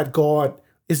know that God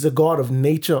is the God of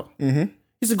nature.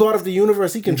 He's the God of the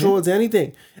universe. He controls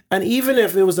anything. And even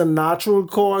if it was a natural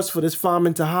cause for this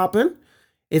famine to happen,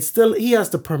 it's still, he has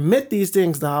to permit these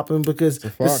things to happen, because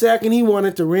the second he wants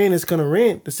it to rain, it's going to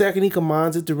rain. The second he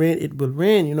commands it to rain, it will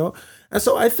rain, And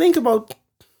so I think about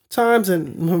times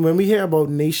and when we hear about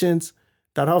nations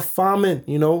that have famine,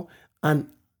 and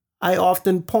I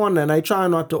often ponder, and I try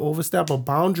not to overstep a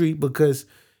boundary, because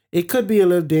it could be a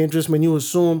little dangerous when you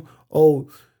assume,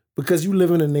 because you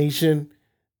live in a nation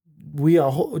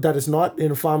that is not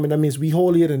in a famine, that means we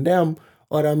holier than them,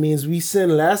 or that means we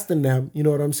sin less than them. You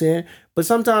know what I'm saying? But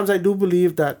sometimes I do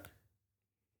believe that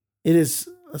it is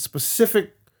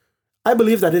I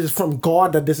believe that it is from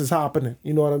God that this is happening.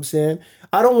 You know what I'm saying?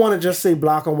 I don't want to just say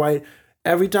black and white.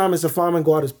 Every time it's a famine,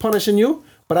 God is punishing you.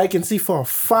 But I can see for a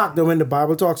fact that when the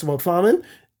Bible talks about famine,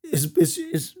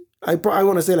 I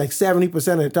want to say like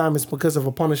 70% of the time it's because of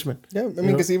a punishment. Yeah, I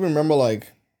mean, because even remember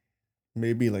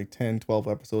maybe 10, 12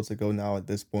 episodes ago now at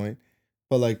this point.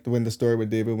 But when the story with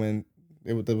David, when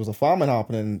there was a famine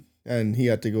happening and he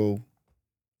had to go,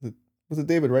 was it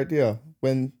David, right? Yeah.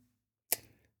 When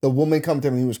the woman come to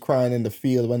him and he was crying in the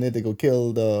field when they had to go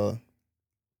kill the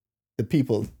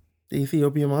people. The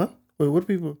Ethiopian man? Wait, what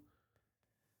people?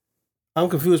 I'm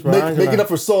confused, bro. Making up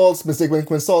for Saul's mistake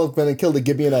when Saul went and killed the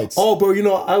Gibeonites. Oh, bro,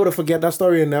 I would have forget that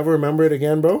story and never remember it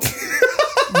again, bro.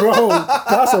 Bro,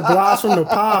 that's a blast from the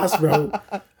past, bro.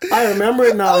 I remember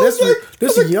it now. This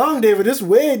young David, this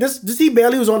he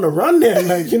barely was on the run then.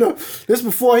 This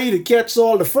before he'd catch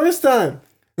Saul the first time.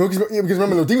 Because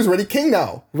remember, he was already king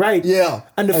now. Right. Yeah.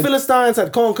 And the Philistines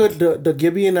had conquered the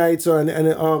Gibeonites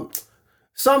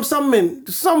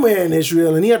somewhere in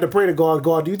Israel, and he had to pray to God,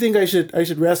 God, do you think I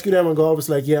should rescue them? And God was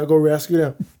like, yeah, go rescue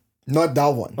them. Not that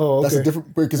one. Oh, okay. That's a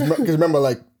different, because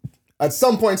remember, at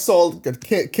some point Saul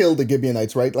killed the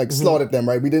Gibeonites, right? Slaughtered them,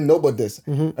 right? We didn't know about this.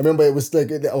 I remember it was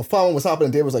a famine was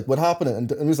happening. David was like, what happened? And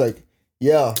he was like,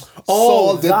 yeah,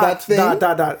 Saul did that thing.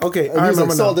 Okay, and I he was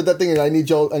remember Saul did that thing, and I need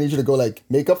you to go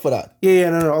make up for that. Yeah,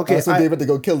 no. Okay, so David to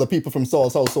go kill the people from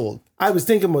Saul's household. I was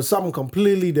thinking about something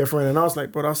completely different, and I was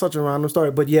like, bro, that's such a random story.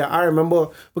 But yeah, I remember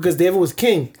because David was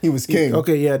king. He was king.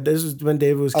 Okay, yeah, this is when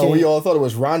David was king. We all thought it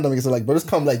was random because but it's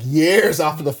come years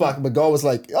after the fact. But God was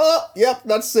like, oh, yep,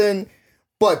 that's sin.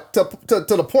 But to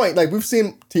the point, we've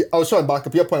seen, I was trying to back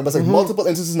up your point, but it's multiple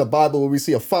instances in the Bible where we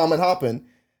see a famine happen,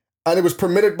 and it was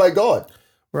permitted by God.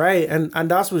 Right, and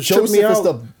that's what shook me out.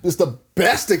 Joseph is the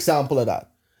best example of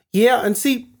that. Yeah, and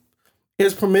see,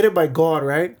 it's permitted by God,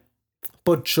 right?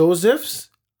 But Joseph's,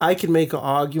 I can make an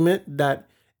argument that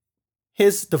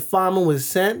the famine was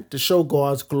sent to show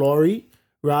God's glory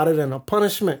rather than a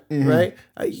punishment, right?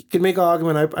 You can make an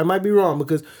argument. I might be wrong,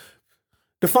 because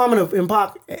the famine of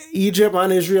impact Egypt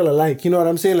and Israel alike. You know what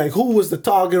I'm saying? Who was the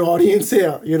target audience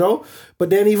here?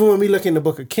 But then even when we look in the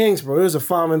Book of Kings, bro, it was a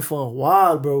famine for a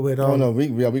while, bro. With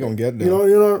we gonna get there.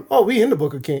 We in the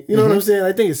Book of Kings. You know what I'm saying?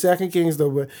 I think it's 2 Kings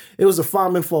though, but it was a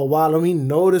famine for a while, and we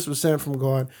know this was sent from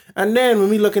God. And then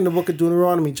when we look in the Book of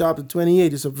Deuteronomy, chapter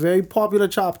 28, it's a very popular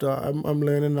chapter. I'm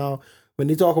learning now when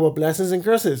they talk about blessings and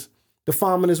curses. The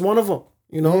famine is one of them.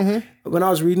 When I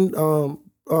was reading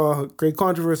Great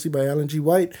Controversy by Ellen G.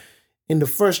 White. In the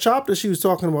first chapter, she was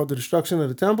talking about the destruction of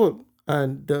the temple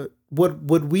and what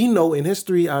we know in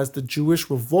history as the Jewish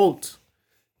revolt.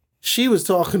 She was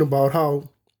talking about how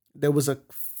there was a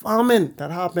famine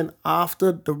that happened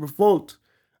after the revolt.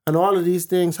 And all of these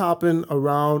things happened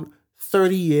around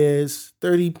 30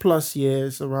 plus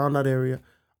years around that area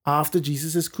after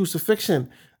Jesus' crucifixion.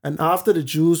 And after the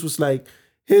Jews was like,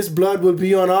 his blood will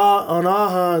be on our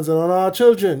hands and on our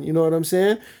children. You know what I'm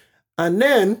saying? And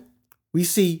then we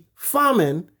see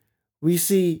famine. We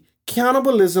see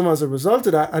cannibalism as a result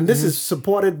of that. And this is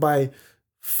supported by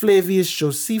Flavius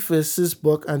Josephus'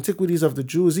 book, Antiquities of the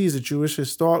Jews. He's a Jewish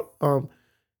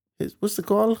what's it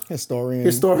called? Historian.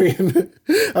 I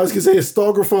was going to say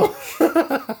historiographer.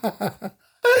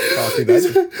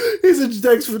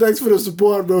 Thanks for the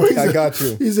support, bro. I got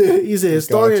you. He's a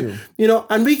historian,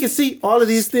 and we can see all of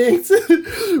these things.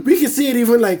 We can see it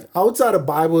even like outside of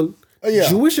Bible,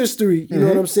 Jewish history. You know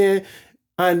what I'm saying?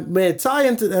 And man, tie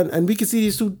into and we can see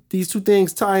these two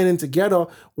things tying in together,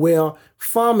 where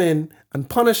famine and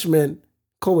punishment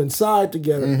coincide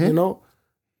together.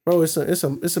 Bro, it's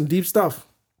some deep stuff.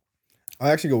 I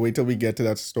actually go wait till we get to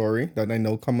that story that I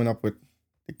know coming up with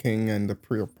the king and the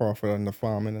prophet and the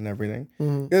famine and everything.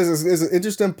 It's an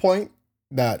interesting point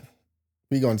that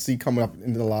we're going to see coming up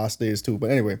in the last days too.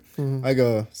 But anyway, I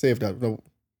go save that. No,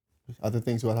 other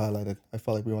things we had highlighted. I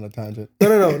felt like we were on a tangent.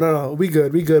 No. We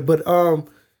good. But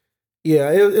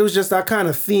yeah, it was just that kind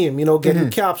of theme,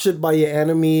 getting captured by your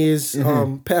enemies,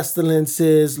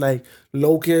 pestilences like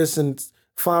locusts and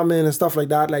famine and stuff like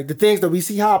that. Like the things that we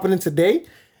see happening today.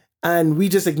 And we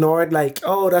just ignore it like,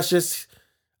 oh, that's just,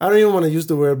 I don't even want to use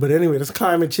the word, but anyway, that's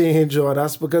climate change or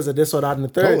that's because of this or that and the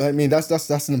third. Oh, I mean, that's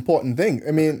an important thing.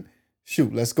 I mean,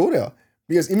 shoot, let's go there.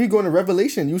 Because if you go into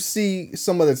Revelation, you see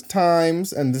some of the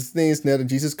times and the things that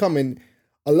Jesus coming.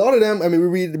 A lot of them, I mean, we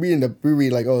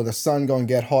read like, oh, the sun gonna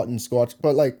get hot and scorched.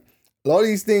 But like, a lot of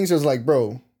these things is like,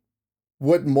 bro,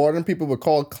 what modern people would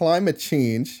call climate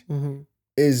change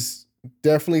is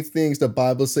definitely things the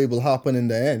Bible say will happen in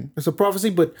the end. It's a prophecy,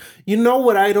 but you know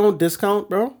what I don't discount,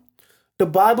 bro? The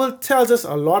Bible tells us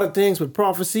a lot of things with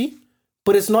prophecy,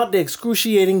 but it's not the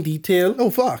excruciating detail. Oh,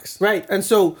 facts. Right. And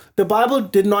so the Bible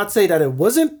did not say that it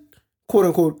wasn't quote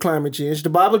unquote climate change.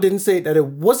 The Bible didn't say that it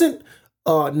wasn't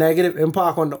a negative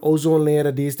impact on the ozone layer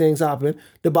that these things happen.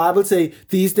 The Bible say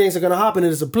these things are going to happen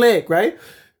and it's a plague, right?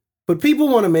 But people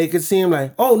want to make it seem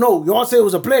like, oh no, y'all say it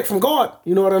was a plague from God.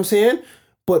 You know what I'm saying?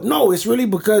 But no, it's really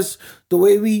because the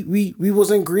way we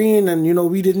wasn't green and,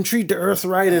 we didn't treat the earth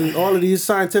right and all of these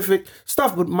scientific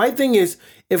stuff. But my thing is,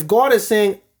 if God is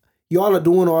saying, y'all are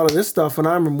doing all of this stuff and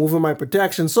I'm removing my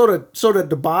protection so that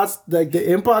the bots, like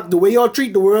the impact, the way y'all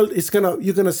treat the world,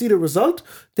 you're gonna see the result,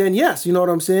 then yes, you know what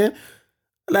I'm saying?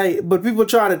 Like, but people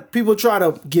try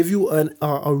to give you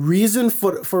a reason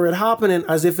for it happening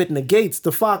as if it negates.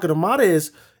 The fact of the matter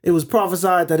is, it was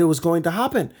prophesied that it was going to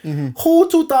happen. Who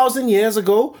 2,000 years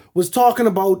ago was talking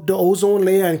about the ozone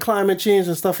layer and climate change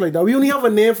and stuff like that? We only have a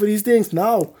name for these things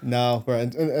now. No, bro.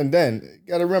 And then,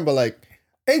 you gotta remember, like,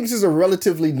 English is a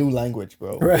relatively new language,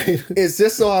 bro. Right. It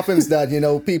just so happens that,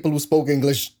 people who spoke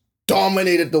English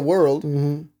dominated the world.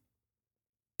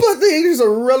 But the English is a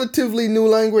relatively new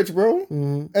language, bro.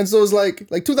 And so it's like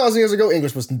 2,000 years ago,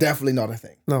 English was definitely not a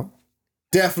thing. No.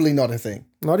 Definitely not a thing.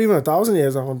 Not even 1,000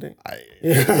 years, I don't think.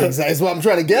 That's what I'm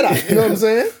trying to get at. You know what I'm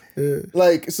saying? Yeah.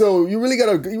 Like, so you really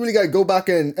gotta go back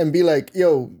and be like,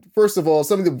 yo, first of all,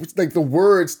 some of the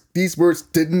words, these words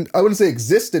I wouldn't say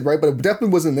existed, right? But it definitely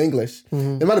wasn't in English.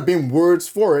 There might have been words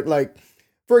for it. Like,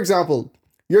 for example,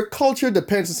 your culture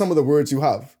depends on some of the words you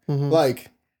have. Like,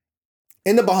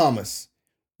 in the Bahamas,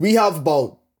 we have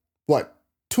about,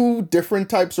 2 different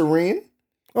types of rain?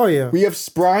 Oh, yeah. We have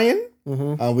spraying.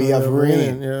 And we have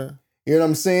rain. Yeah. You know what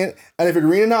I'm saying? And if it's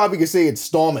raining hard, we can say it's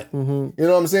storming. You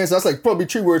know what I'm saying? So that's like probably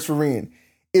 3 words for rain.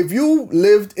 If you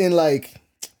lived in like,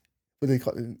 what do they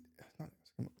call it?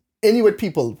 Inuit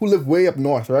people who live way up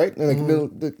north, right? And like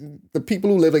the people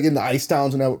who live like in the ice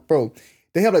towns and that, bro,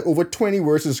 they have like over 20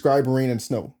 words to describe rain and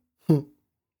snow.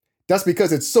 That's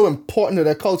because it's so important to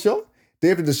their culture. They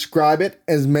have to describe it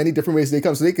as many different ways as they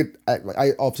come. So they could,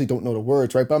 I obviously don't know the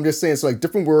words, right? But I'm just saying, so like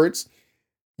different words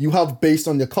you have based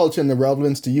on your culture and the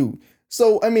relevance to you.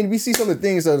 So, I mean, we see some of the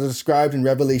things that are described in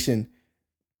Revelation.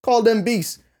 Call them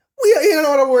beasts. We ain't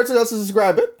know other words else to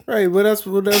describe it. Right, but that's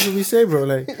what we say, bro.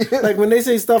 Like, like when they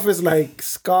say stuff is like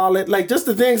scarlet, like just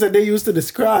the things that they used to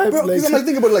describe. Bro, because I'm like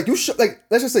thinking about it, like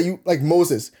let's just say you like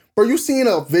Moses, bro. You seeing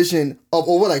a vision of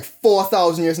over like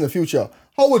 4,000 years in the future.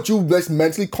 How would you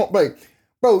mentally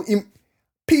bro?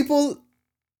 People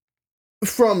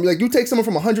from, like, you take someone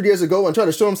from 100 years ago and try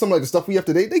to show them something like the stuff we have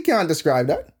today, they can't describe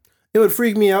that. It would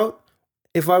freak me out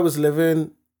if I was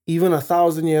living even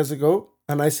 1,000 years ago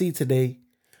and I see today.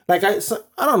 Like, I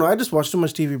don't know. I just watch too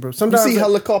much TV, bro. Sometimes you see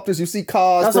helicopters, you see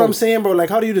cars. That's what I'm saying, bro. Like,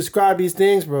 how do you describe these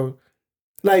things, bro?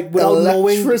 Like, without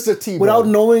electricity,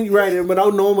 knowing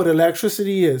what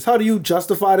electricity is. How do you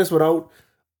justify this without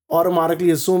automatically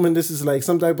assuming this is like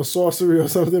some type of sorcery or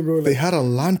something, bro? Like, they had a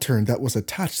lantern that was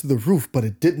attached to the roof, but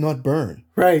it did not burn.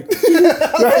 Right.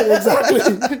 Right, exactly.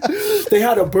 They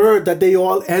had a bird that they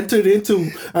all entered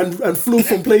into and flew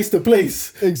from place to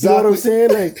place. Exactly. You know what I'm saying?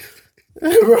 Like,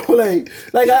 bro,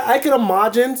 like I can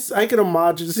imagine.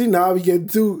 See, now we get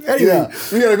to anyway.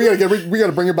 Yeah, we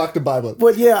gotta bring it back to Bible.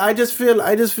 But yeah, I just feel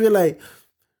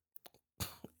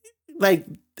like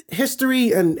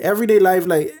history and everyday life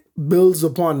like builds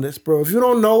upon this, bro. If you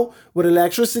don't know what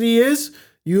electricity is,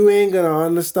 you ain't gonna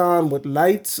understand what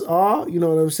lights are. You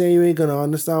know what I'm saying? You ain't gonna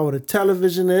understand what a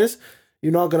television is.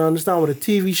 You're not gonna understand what a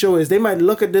TV show is. They might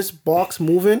look at this box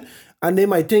moving and they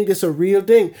might think it's a real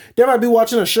thing. They might be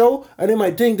watching a show and they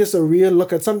might think this a real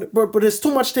look at something, but it's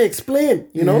too much to explain,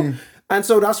 you know? And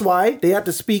so that's why they had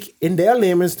to speak in their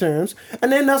layman's terms.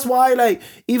 And then that's why, like,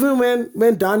 even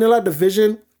when Daniel had the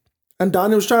vision and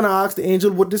Daniel was trying to ask the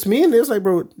angel what this means, they was like,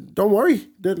 bro, don't worry.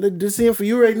 This ain't for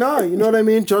you right now. You know what I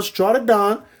mean? Just jot it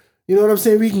down. You know what I'm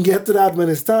saying? We can get to that when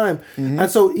it's time. And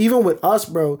so even with us,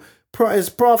 bro, it's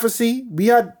prophecy. We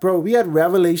had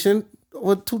revelation.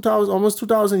 Almost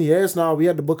 2,000 years now, we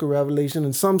had the book of Revelation,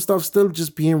 and some stuff still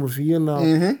just being revealed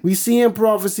now. We seeing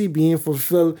prophecy being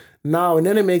fulfilled now, and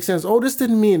then it makes sense. Oh, this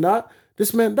didn't mean that.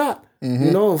 This meant that.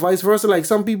 You know, and vice versa. Like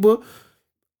some people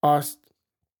are.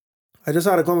 I just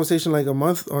had a conversation like a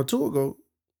month or two ago,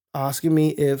 asking me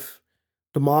if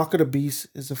the mark of the beast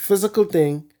is a physical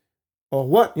thing or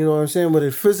what. You know what I'm saying? Would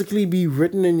it physically be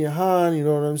written in your hand? You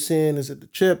know what I'm saying? Is it the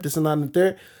chip? This and that and the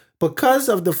third. Because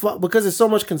there's so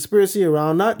much conspiracy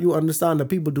around that, you understand that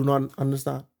people do not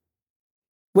understand.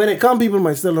 When it comes, people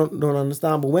might still don't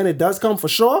understand, but when it does come, for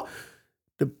sure,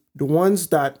 the ones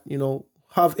that, you know,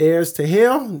 have ears to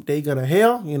hear, they gonna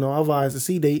hear. You know, have eyes to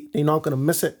see, they not gonna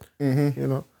miss it. You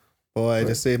know. Boy, I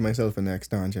just saved myself a next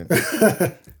tangent.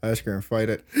 I just gonna fight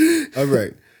it. All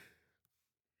right.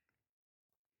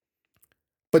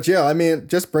 But yeah, I mean,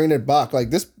 just bringing it back, like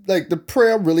this, like the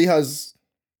prayer really has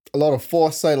a lot of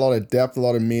foresight, a lot of depth, a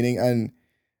lot of meaning, and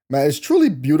man, it's truly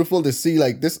beautiful to see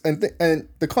like this, and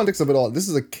the context of it all. This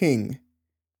is a king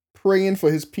praying for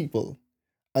his people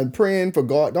and praying for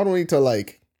God, not only to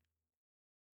like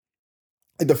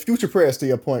the future prayers. To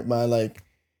your point, man, like,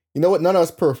 you know what? None of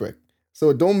us perfect, so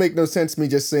it don't make no sense me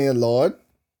just saying, Lord.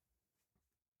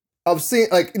 I've seen,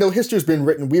 like, you know, history's been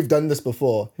written. We've done this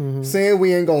before, saying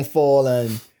we ain't gonna fall,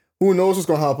 and who knows what's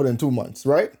gonna happen in 2 months,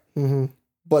 right?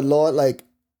 But Lord, like,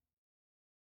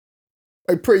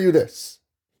 I pray you this.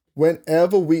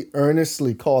 Whenever we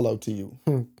earnestly call out to you,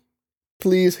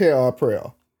 please hear our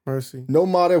prayer. Mercy. No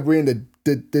matter if we're in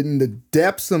the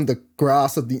depths of the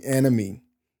grasp of the enemy,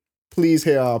 please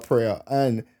hear our prayer.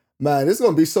 And man, it's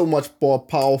going to be so much more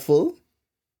powerful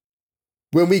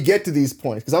when we get to these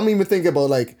points. Because I'm even thinking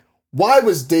about, like, why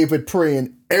was David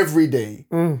praying every day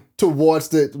towards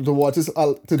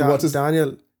Daniel?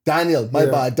 Daniel, my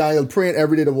bad. Daniel praying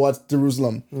every day towards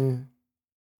Jerusalem.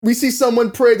 We see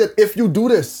someone pray that if you do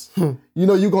this, you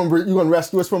know, you're gonna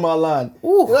rescue us from our land.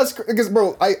 That's because,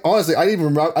 bro. I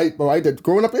did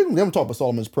growing up. They don't talk about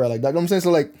Solomon's prayer like that. You know what I'm saying? So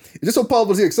like, it's just so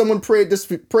powerful to see, like, someone prayed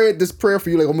this prayer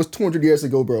for you like almost 200 years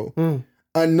ago, bro.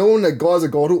 And knowing that God's a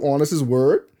God who honors His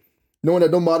word, knowing that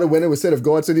no matter when it was said, if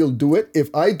God said He'll do it, if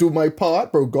I do my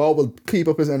part, bro, God will keep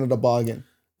up His end of the bargain.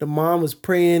 The mom was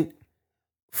praying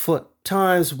for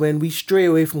times when we stray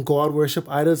away from God, worship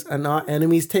idols, and our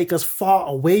enemies take us far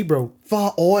away, bro.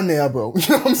 Far on there, bro. You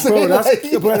know what I'm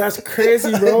saying? Bro, that's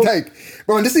crazy, bro. Like,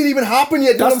 bro, and this ain't even happen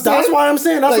yet. That's why I'm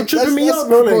saying that's like, what tripping me up,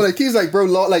 bro. Like, he's like, bro,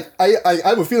 Lord, like, I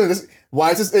have a feeling this. Why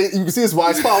is this? You can see his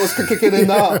wise powers kicking in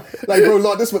now. Like, bro,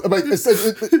 Lord, this, like,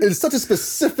 it's such a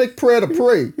specific prayer to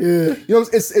pray. Yeah, you know,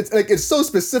 it's like, it's so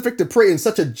specific to pray in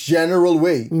such a general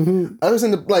way. I was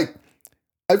in the, like,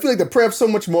 I feel like the prayer have so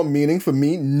much more meaning for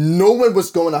me, knowing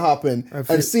what's going to happen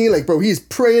and seeing, like, bro, he's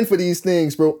praying for these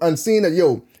things, bro, and seeing that,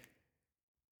 yo,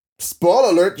 spoiler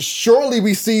alert, surely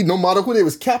we see, no matter who they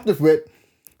was captive with,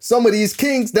 some of these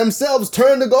kings themselves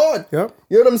turn to God. Yep.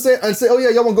 You know what I'm saying? And say, oh yeah,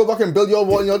 y'all want to go back and build your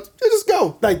wall, and y'all just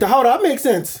go. Like, how that makes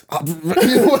sense?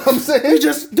 You know what I'm saying?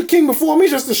 The king before me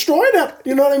just destroyed that.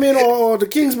 You know what I mean? Or the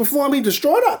kings before me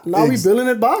destroyed that. Now we building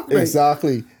it back. Like.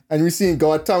 Exactly. And we seeing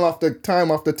God time after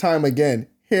time again,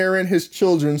 hearing His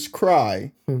children's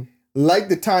cry, like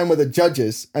the time of the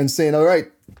judges, and saying, all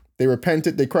right, They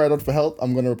repented. They cried out for help.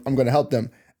 I'm gonna help them.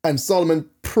 And Solomon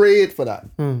prayed for that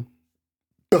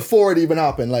before it even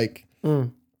happened. Like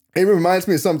it reminds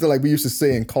me of something like we used to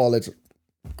say in college,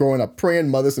 growing up. Praying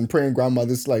mothers and praying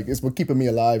grandmothers, like, is what keeping me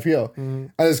alive here.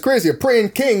 And it's crazy. A praying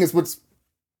king is what's,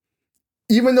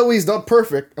 even though he's not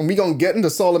perfect, and we gonna get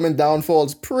into Solomon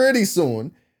downfalls pretty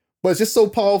soon, but it's just so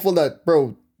powerful that,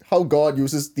 bro, how God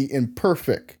uses the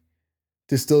imperfect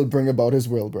to still bring about his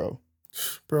will, bro.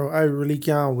 Bro, I really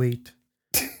can't wait.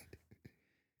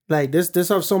 Like, this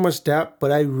have so much depth,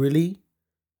 but I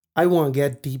want to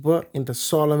get deeper into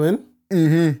Solomon.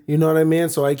 You know what I mean?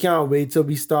 So I can't wait till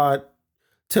we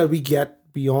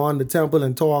get beyond the temple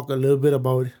and talk a little bit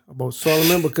about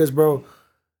Solomon, because, bro,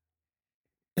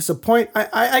 it's a point.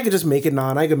 I could just make it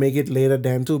now, and I could make it later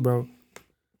then too, bro.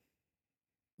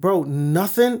 Bro,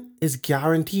 nothing is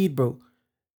guaranteed, bro.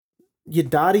 Your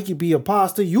daddy could be a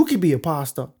pastor. You could be a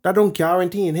pastor. That don't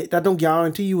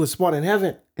guarantee you a spot in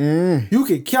heaven. You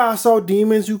could cast out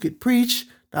demons. You could preach.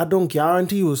 That don't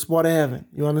guarantee you a spot in heaven.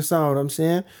 You understand what I'm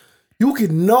saying? You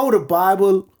could know the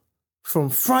Bible from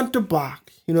front to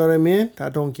back. You know what I mean?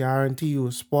 That don't guarantee you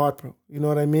a spot, bro. You know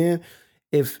what I mean?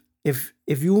 Because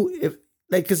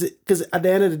at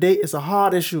the end of the day, it's a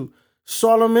hard issue.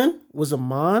 Solomon was a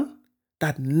man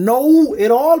that know it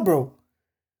all, bro,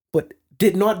 but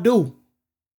did not do.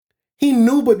 He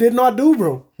knew but did not do,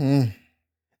 bro. And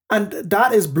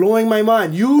that is blowing my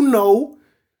mind. You know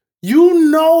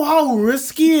how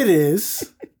risky it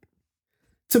is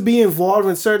to be involved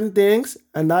in certain things,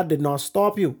 and that did not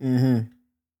stop you.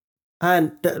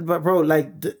 But bro,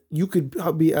 like, you could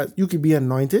be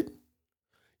anointed.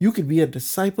 You could be a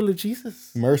disciple of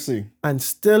Jesus. Mercy. And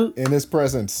still in his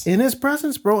presence,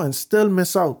 bro, and still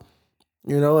miss out.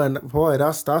 You know, and boy,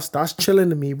 that's chilling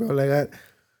to me, bro. Like,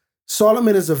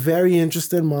 Solomon is a very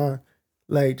interesting man.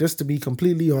 Like, just to be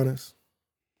completely honest.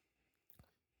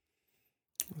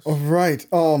 All right.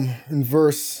 In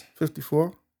verse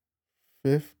 54.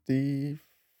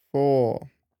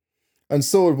 And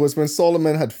so it was when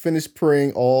Solomon had finished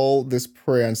praying all this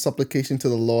prayer and supplication to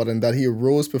the Lord, and that he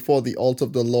arose before the altar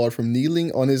of the Lord from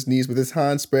kneeling on his knees with his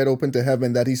hands spread open to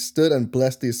heaven, that he stood and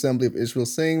blessed the assembly of Israel,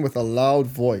 saying with a loud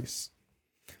voice,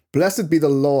 "Blessed be the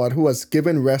Lord, who has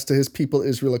given rest to his people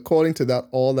Israel, according to that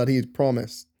all that he had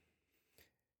promised.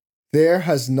 There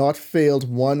has not failed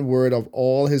one word of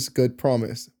all his good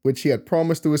promise, which he had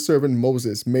promised to his servant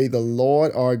Moses. May the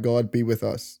Lord our God be with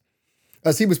us.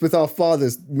 As he was with our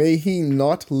fathers, may he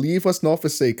not leave us nor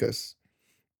forsake us,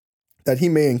 that he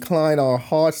may incline our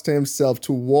hearts to himself,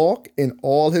 to walk in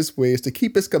all his ways, to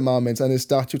keep his commandments and his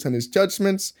statutes and his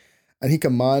judgments, and he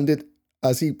commanded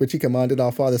which he commanded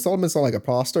our father." Solomon sound like a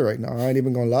pastor right now. I ain't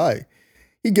even gonna lie.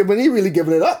 He really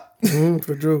giving it up.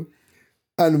 For true.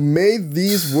 "And may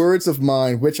these words of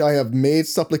mine, which I have made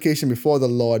supplication before the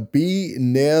Lord, be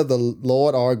near the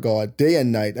Lord our God day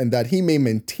and night, and that he may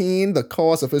maintain the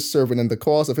cause of his servant and the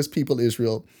cause of his people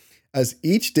Israel, as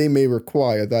each day may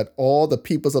require, that all the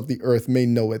peoples of the earth may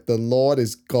know it. The Lord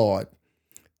is God.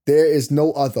 There is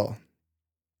no other.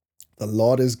 The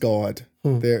Lord is God.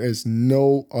 There is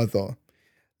no other.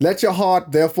 Let your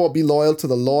heart therefore be loyal to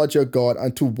the Lord your God,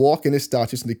 and to walk in his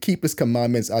statutes and to keep his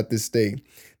commandments at this day."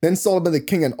 Then Solomon the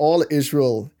king and all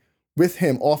Israel with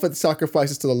him offered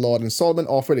sacrifices to the Lord, and Solomon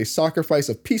offered a sacrifice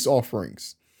of peace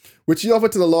offerings, which he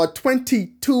offered to the Lord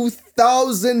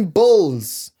 22,000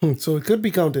 bulls. So it could be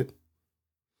counted.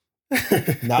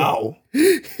 Now,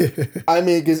 I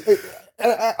mean,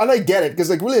 and I get it,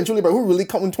 because like really and truly, but who really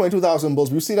counting 22,000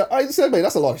 bulls? We see that. I said, man,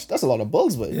 that's a lot of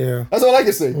bulls, man. Yeah, that's all I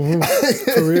can say.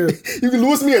 For real. You can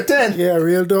lose me at 10. Yeah,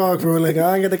 real dog, bro. Like,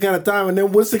 I ain't got that kind of time. And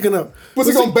then what's it gonna benefit? What's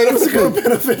it gonna benefit,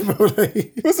 bro?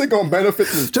 Like, what's it gonna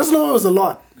benefit me? Just know it was a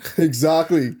lot.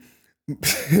 Exactly.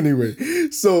 Anyway,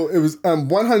 so it was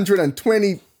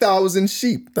 120,000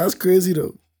 sheep. That's crazy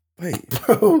though. Wait,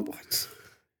 bro. What?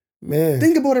 Man,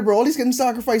 think about it, bro. All these getting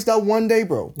sacrificed that one day,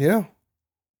 bro. Yeah.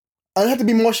 I'd have to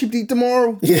be more sheep to eat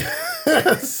tomorrow.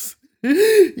 Yes.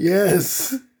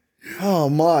 Yes. Oh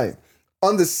my.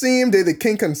 On the same day, the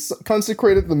king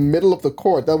consecrated the middle of the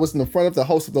court that was in the front of the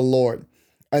house of the Lord.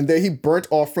 And there he burnt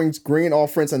offerings, grain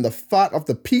offerings, and the fat of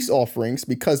the peace offerings,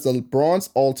 because the bronze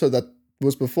altar that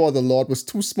was before the Lord was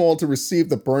too small to receive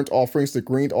the burnt offerings, the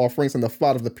grain offerings, and the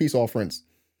fat of the peace offerings.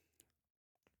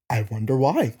 I wonder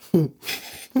why.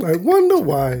 I wonder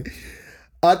why.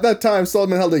 At that time,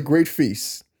 Solomon held a great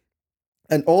feast,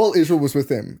 and all Israel was with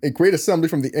him, a great assembly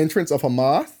from the entrance of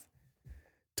Hamath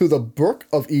to the brook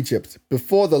of Egypt,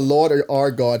 before the Lord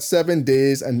our God, 7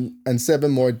 days and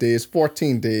 7 more days,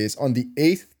 14 days. On the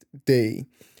 8th day,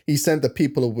 he sent the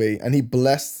people away, and he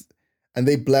blessed and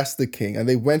they blessed the king, and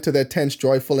they went to their tents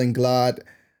joyful and glad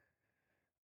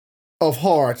of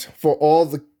heart for all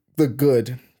the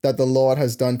good that the Lord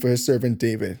has done for his servant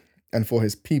David and for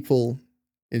his people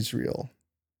Israel.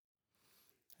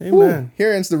 Amen. Ooh,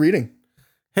 here ends the reading.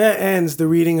 Here ends the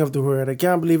reading of the word. I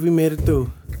can't believe we made it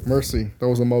through. Mercy, that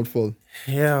was a mouthful.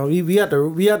 Yeah, we had to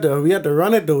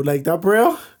run it though. Like that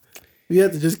prayer, we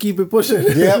had to just keep it pushing.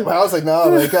 Yeah, but I was like, no,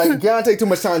 like, I can't take too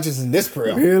much time just in this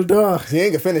prayer. Real dog. He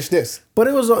ain't gonna finish this. But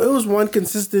it was one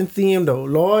consistent theme though.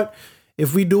 Lord,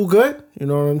 if we do good, you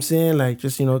know what I'm saying? Like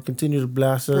just, continue to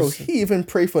bless us. Bro, he even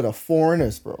prayed for the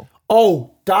foreigners, bro.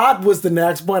 Oh, that was the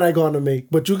next point I gonna make.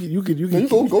 But you could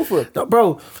Go for it. No,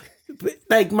 bro,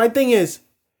 like my thing is,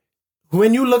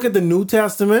 when you look at the New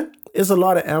Testament, it's a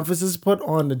lot of emphasis put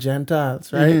on the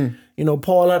Gentiles, right? Mm-hmm.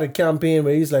 Paul had a campaign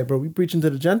where he's like, bro, we preaching to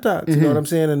the Gentiles. You know what I'm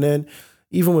saying? And then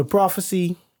even with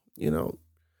prophecy, it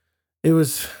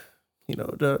was,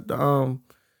 the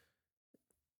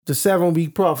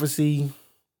 7-week prophecy.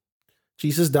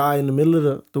 Jesus died in the middle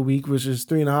of the week, which is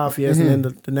 3.5 years. And then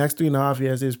the next 3.5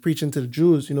 years is preaching to the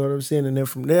Jews, you know what I'm saying? And then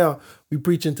from there, we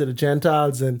preaching to the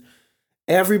Gentiles, and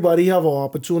everybody have an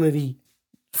opportunity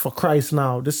for Christ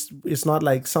now. It's not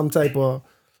like some type of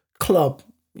club,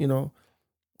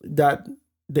 that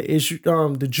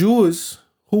the Jews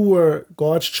who were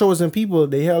God's chosen people,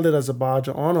 they held it as a badge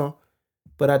of honor.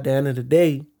 But at the end of the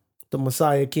day, the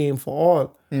Messiah came for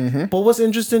all. But what's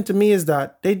interesting to me is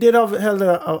that they did have held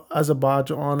it as a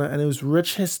badge of honor, and it was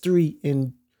rich history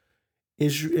in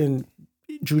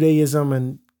Judaism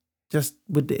and just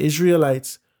with the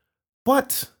Israelites.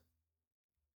 But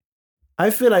I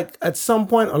feel like at some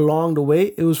point along the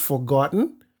way, it was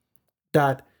forgotten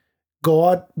that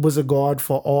God was a God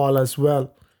for all as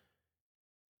well.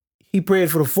 He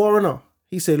prayed for the foreigner.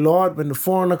 He said, Lord, when the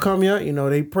foreigner come here,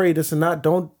 they pray this and that.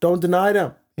 Don't deny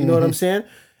them. You know what I'm saying?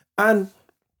 And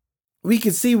we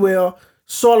can see where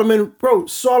Solomon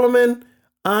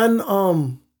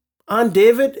and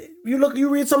David, you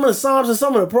read some of the Psalms and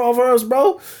some of the Proverbs,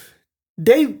 bro,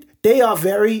 they are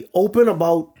very open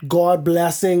about God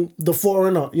blessing the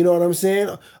foreigner. You know what I'm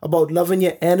saying? About loving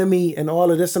your enemy and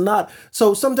all of this and that.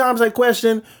 So sometimes I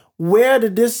question, where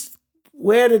did this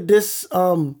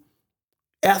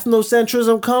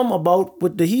ethnocentrism come about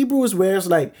with the Hebrews, where it's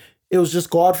like, it was just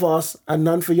God for us and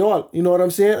none for y'all. You know what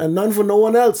I'm saying? And none for no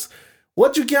one else.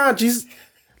 What you can't, Jesus.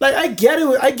 Like, I get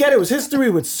it was history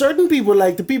with certain people,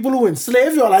 like the people who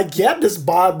enslaved y'all. I get this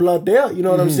bad blood there. You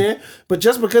know what I'm saying? But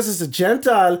just because it's a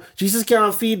Gentile, Jesus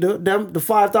can't feed the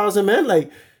 5,000 men.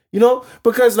 Like,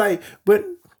 because but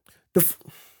the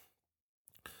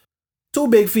two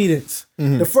big feedings.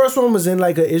 The first one was in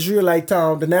like an Israelite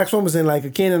town. The next one was in like a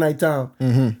Canaanite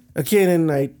town. A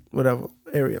Canaanite, whatever,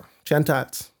 area.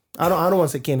 Gentiles. I don't want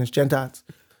to say Canaanites, Gentiles.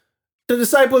 The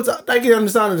disciples, I can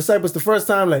understand the disciples the first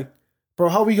time, like, bro,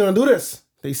 how are we going to do this?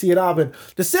 They see it happen.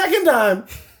 The second time,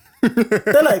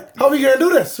 they're like, how are we going to do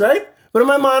this, right? But in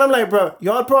my mind, I'm like, bro,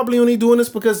 y'all probably only doing this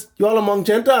because y'all among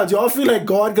Gentiles. Y'all feel like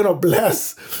God going to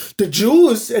bless the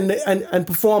Jews and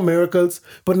perform miracles.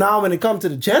 But now when it comes to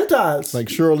the Gentiles. Like,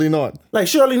 surely not.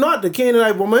 The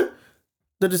Canaanite woman,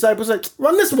 the disciples like,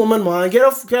 run this woman, man. Get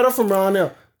her from around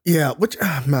there. Yeah, which,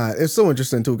 man, it's so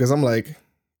interesting too, because I'm like,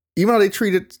 even how they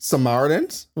treated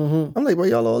Samaritans, I'm like, well,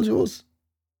 y'all all Jews.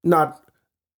 Not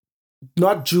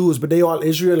Jews, but they all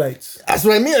Israelites. That's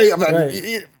what I mean.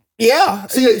 Right. Yeah.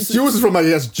 Jews is from, I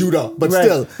guess, Judah, but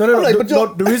still. No.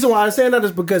 The reason why I'm saying that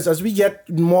is because as we get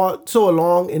so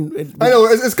along I know,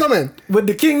 it's coming. With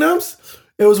the kingdoms,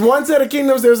 it was one set of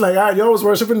kingdoms that was like, all right, y'all was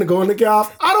worshiping the golden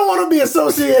calf. I don't want to be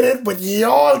associated, but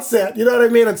y'all said, you know what I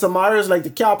mean? And Samaria is like the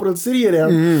capital city of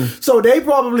them. So they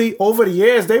probably, over the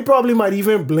years, might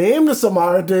even blame the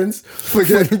Samaritans for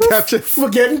getting captured.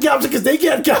 Because they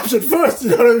get captured first,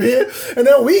 you know what I mean? And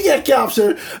then we get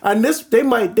captured. And they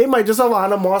might just have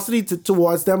animosity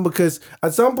towards them, because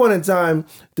at some point in time,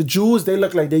 the Jews, they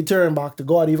look like they turned back to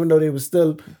God, even though they were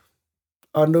still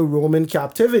under Roman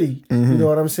captivity. You know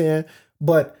what I'm saying?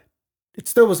 But it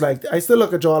still was like, I still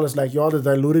look at y'all as like, y'all the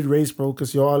diluted race, bro,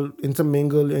 because y'all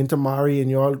intermingle, intermarry, and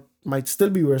y'all might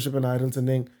still be worshiping idols and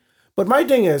things. But my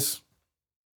thing is,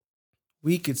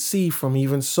 we could see from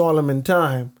even Solomon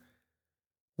time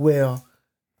where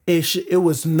it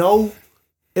was no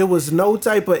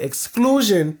type of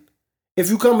exclusion. If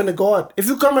you come into God,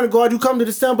 you come to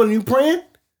this temple and you praying,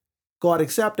 God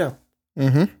accept them.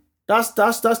 That's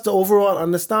the overall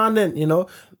understanding,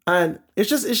 and it's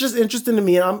just interesting to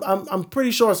me. And I'm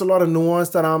pretty sure it's a lot of nuance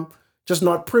that I'm just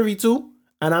not privy to,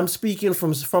 and I'm speaking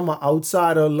from an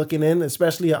outsider looking in,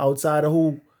 especially an outsider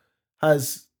who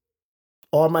has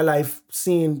all my life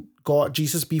seeing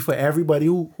Jesus be for everybody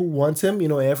who wants him,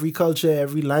 every culture,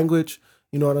 every language,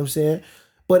 you know what I'm saying?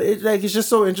 But it's just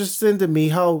so interesting to me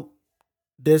how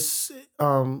this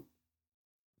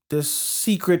this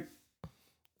secret,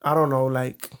 I don't know,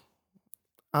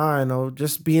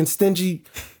 just being stingy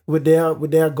with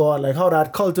their God, like how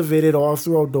that cultivated all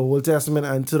throughout the Old Testament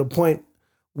and to the point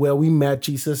where we met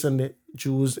Jesus and the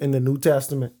Jews in the New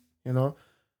Testament,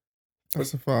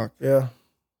 That's a fact. Yeah.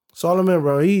 Solomon,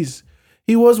 bro, he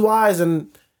was wise, and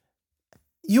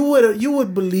you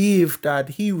would believe that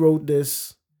he wrote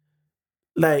this.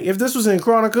 Like, if this was in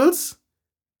Chronicles,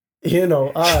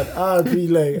 I'd be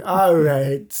like, all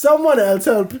right, someone else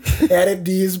help edit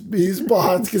these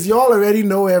parts because y'all already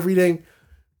know everything.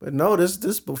 But no,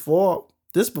 this before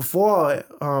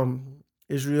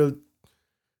Israel.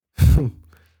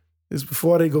 It's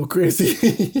before they go crazy.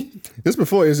 This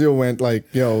before Israel went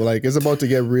it's about to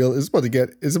get real. It's about to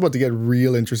get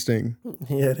real interesting.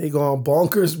 Yeah, they going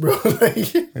bonkers, bro.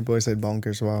 My boy said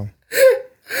bonkers. Wow.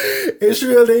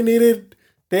 Israel, they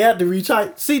had to reach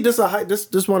height. See, this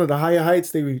one of the higher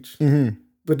heights they reach. Mm-hmm.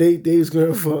 But they was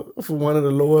going for one of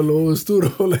the lower lows too,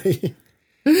 though.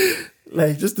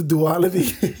 Like just the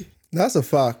duality. That's a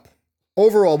fact.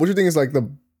 Overall, what do you think is like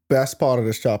the best part of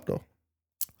this chapter?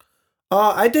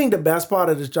 I think the best part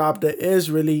of this chapter is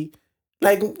really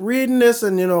like reading this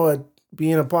and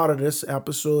being a part of this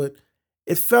episode.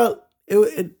 It felt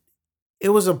it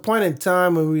was a point in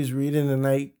time when we was reading and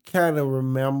I kind of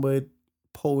remembered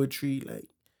poetry. Like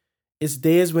it's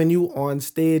days when you on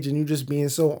stage and you just being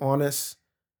so honest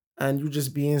and you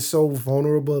just being so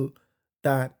vulnerable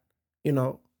that it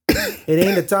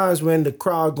ain't the times when the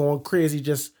crowd going crazy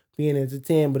just being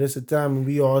entertained, but it's a time when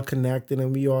we all connected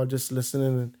and we all just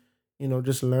listening and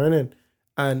just learning.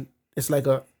 And it's like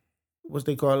it's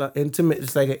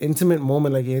like an intimate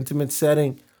moment, like an intimate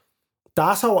setting.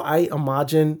 That's how I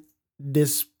imagine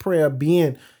this prayer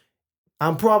being.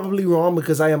 I'm probably wrong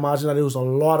because I imagine that there was a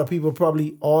lot of people,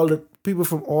 probably all the people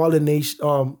from all the nation,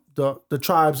 the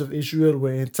tribes of Israel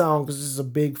were in town because this is a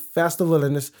big festival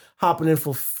and it's happening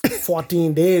for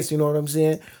 14 days, you know what I'm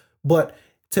saying? But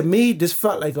to me, this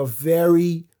felt like a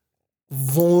very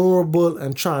vulnerable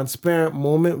and transparent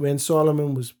moment when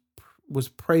Solomon was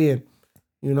praying,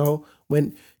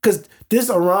 because this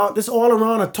all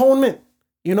around atonement,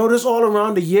 this all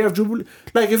around the year of Jubilee.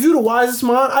 Like if you're the wisest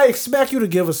man, I expect you to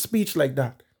give a speech like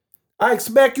that. I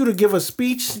expect you to give a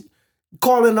speech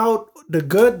calling out the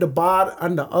good, the bad,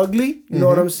 and the ugly. You know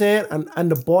what I'm saying?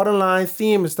 And the borderline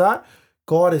theme is that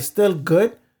God is still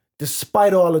good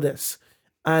despite all of this.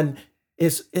 And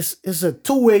it's a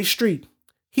two-way street.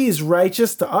 He is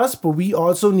righteous to us, but we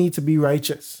also need to be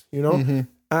righteous, And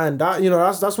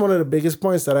that, that's one of the biggest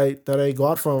points that I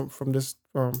got from this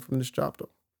chapter.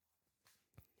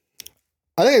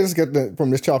 I think I just get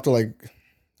from this chapter like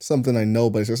something I know,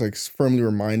 but it's just like firmly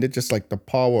reminded, just like the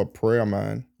power of prayer,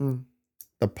 man.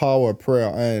 The power of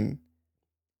prayer, and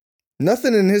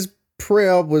nothing in his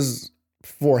prayer was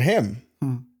for him.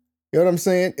 You know what I'm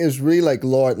saying? It's really like,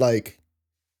 Lord, like,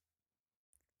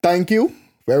 thank you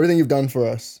for everything you've done for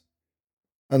us.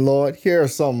 And Lord, here are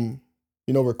some,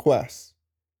 requests.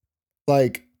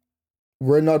 Like,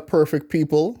 we're not perfect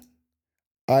people.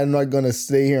 I'm not going to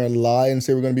stay here and lie and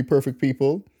say we're going to be perfect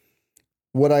people.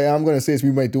 What I am going to say is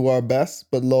we might do our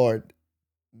best, but Lord,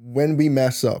 when we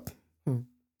mess up,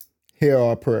 hear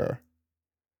our prayer.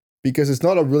 Because it's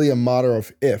not really a matter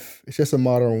of if, it's just a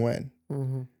matter of when.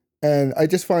 And I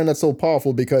just find that so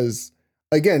powerful because,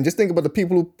 again, just think about the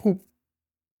people who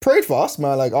prayed for us,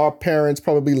 man. Like our parents,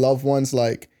 probably loved ones.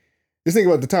 Like, just think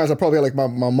about the times I probably had like my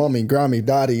mommy, Grammy,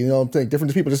 daddy, I'm thinking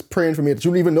different people just praying for me that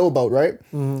you don't even know about, right?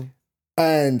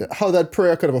 And how that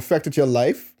prayer could have affected your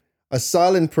life. A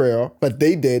silent prayer, but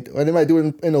they did. Or they might do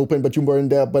it in open, but you weren't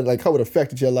there. But like how it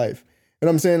affected your life. You know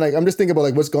what I'm saying? Like, I'm just thinking about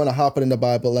like what's going to happen in the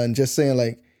Bible and just saying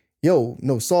like,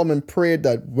 Solomon prayed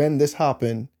that when this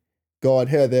happened, God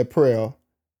heard their prayer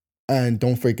and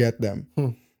don't forget them.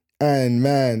 And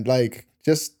man, like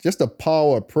just the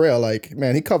power of prayer. Like,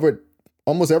 man, he covered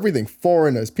almost everything.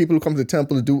 Foreigners, people who come to the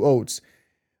temple to do oaths.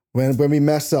 When we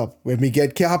mess up, when we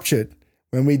get captured,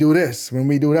 when we do this, when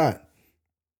we do that.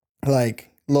 Like,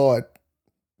 Lord,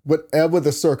 whatever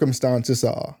the circumstances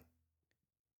are,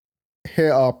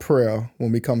 hear our prayer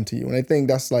when we come to you. And I think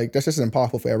that's just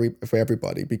impactful for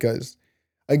everybody because,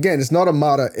 again, it's not a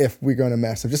matter if we're going to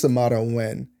mess up, just a matter of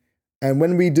when. And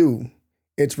when we do,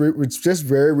 it's just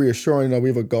very reassuring that we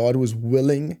have a God who is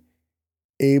willing,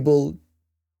 able,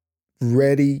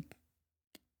 ready,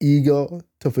 eager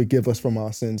to forgive us from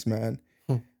our sins, man.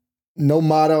 No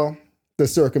matter the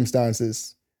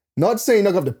circumstances. Not saying you're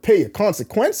not going to have to pay your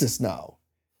consequences now.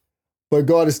 but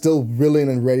God is still willing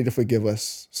and ready to forgive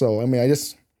us. So I mean, I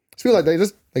just feel like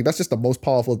that's just the most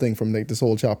powerful thing from this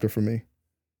whole chapter for me.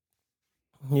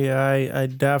 Yeah, I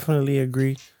definitely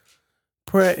agree.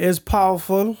 Prayer is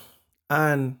powerful,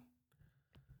 and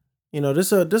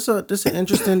this an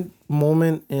interesting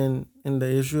moment in the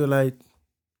Israelite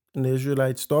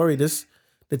story.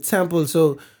 The temple.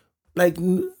 So, like,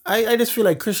 I just feel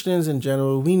like Christians in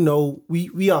general,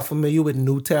 we are familiar with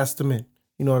New Testament.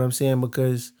 You know what I'm saying?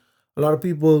 Because a lot of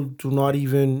people do not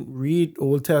even read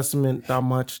Old Testament that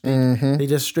much. They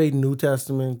just straight New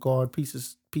Testament, God,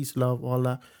 peace, love, all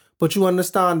that. But you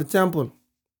understand the temple.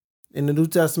 In the New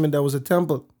Testament, there was a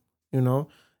temple.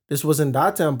 This wasn't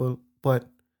that temple, but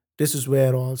this is where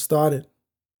it all started.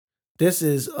 This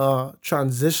is a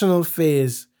transitional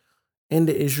phase in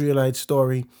the Israelite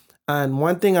story. And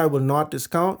one thing I will not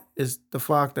discount is the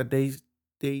fact that they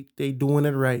doing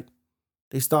it right.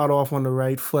 They start off on the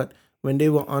right foot. When they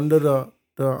were under the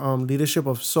leadership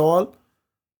of Saul,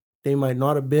 they might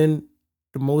not have been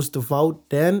the most devout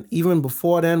then. Even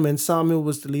before then, when Samuel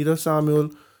was the leader,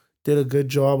 Samuel did a good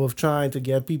job of trying to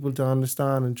get people to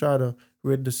understand and try to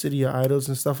rid the city of idols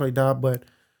and stuff like that. But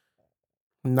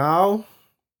now,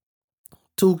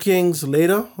 2 kings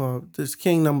later, this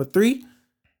king number 3,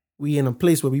 we in a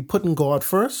place where we putting God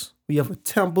first. We have a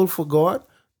temple for God.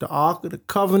 The Ark of the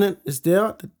Covenant is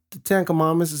there. The 10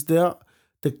 Commandments is there.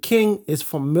 The king is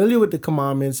familiar with the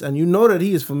commandments, and you know that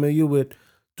he is familiar with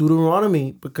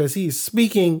Deuteronomy because he is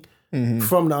speaking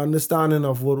from the understanding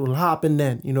of what will happen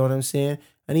then. You know what I'm saying?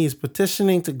 And he is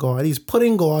petitioning to God. He's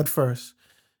putting God first,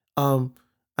 and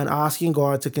asking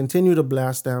God to continue to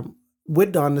bless them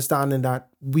with the understanding that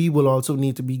we will also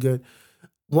need to be good.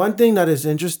 One thing that is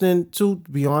interesting too,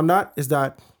 beyond that, is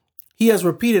that he has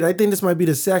repeated, I think this might be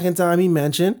the second time he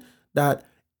mentioned that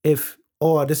this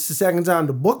is the second time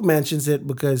the book mentions it,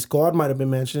 because God might have been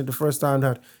mentioning it the first time,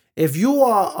 that if you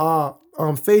are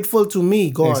faithful to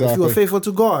me, God, if you are faithful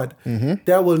to God,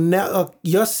 there will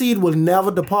your seed will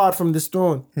never depart from this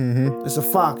throne. It's a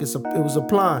fact. It was a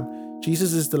plan.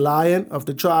 Jesus is the Lion of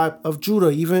the tribe of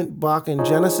Judah. Even back in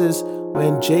Genesis,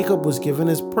 when Jacob was given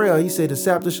his prayer, he said, "The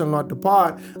scepter shall not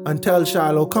depart until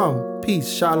Shiloh come." Peace,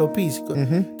 Shiloh, peace.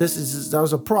 That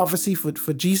was a prophecy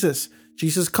for Jesus.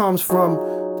 Jesus comes from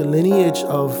the lineage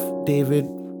of David,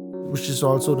 which is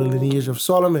also the lineage of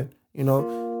Solomon.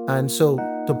 And so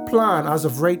the plan, as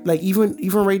of right, like even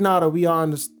right now that we are in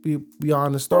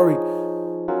the story,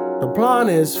 the plan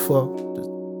is for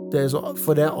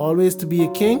there always to be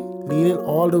a king leading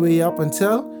all the way up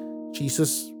until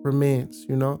Jesus remains,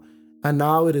 And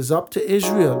now it is up to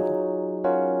Israel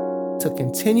to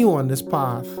continue on this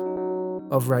path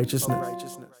of righteousness.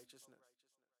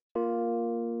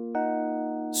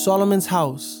 Solomon's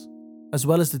house, as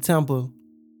well as the temple,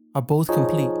 are both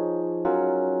complete.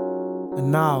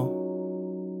 And now,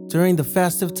 during the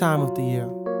festive time of the year,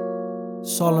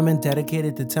 Solomon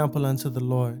dedicated the temple unto the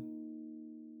Lord.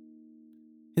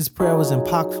 His prayer was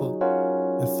impactful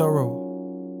and thorough,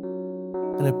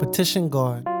 and it petitioned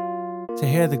God to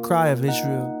hear the cry of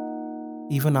Israel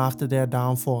even after their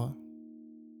downfall.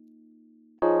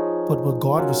 But will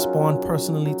God respond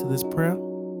personally to this prayer?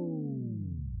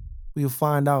 We'll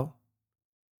find out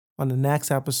on the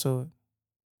next episode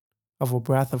of A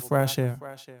Breath of Fresh Air.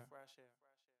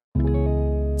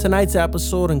 Tonight's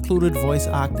episode included voice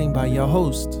acting by your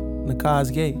host,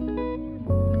 Nakaz Gay.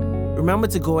 Remember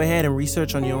to go ahead and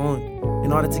research on your own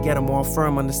in order to get a more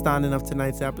firm understanding of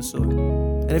tonight's episode.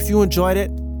 And if you enjoyed it,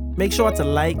 make sure to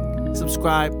like,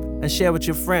 subscribe, and share with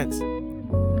your friends.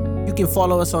 You can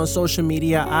follow us on social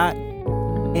media at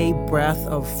A Breath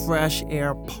of Fresh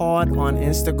Air Pod on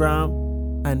Instagram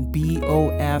and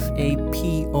BOFAPOD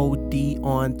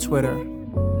on Twitter.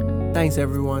 Thanks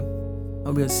everyone,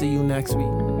 and we'll see you next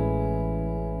week.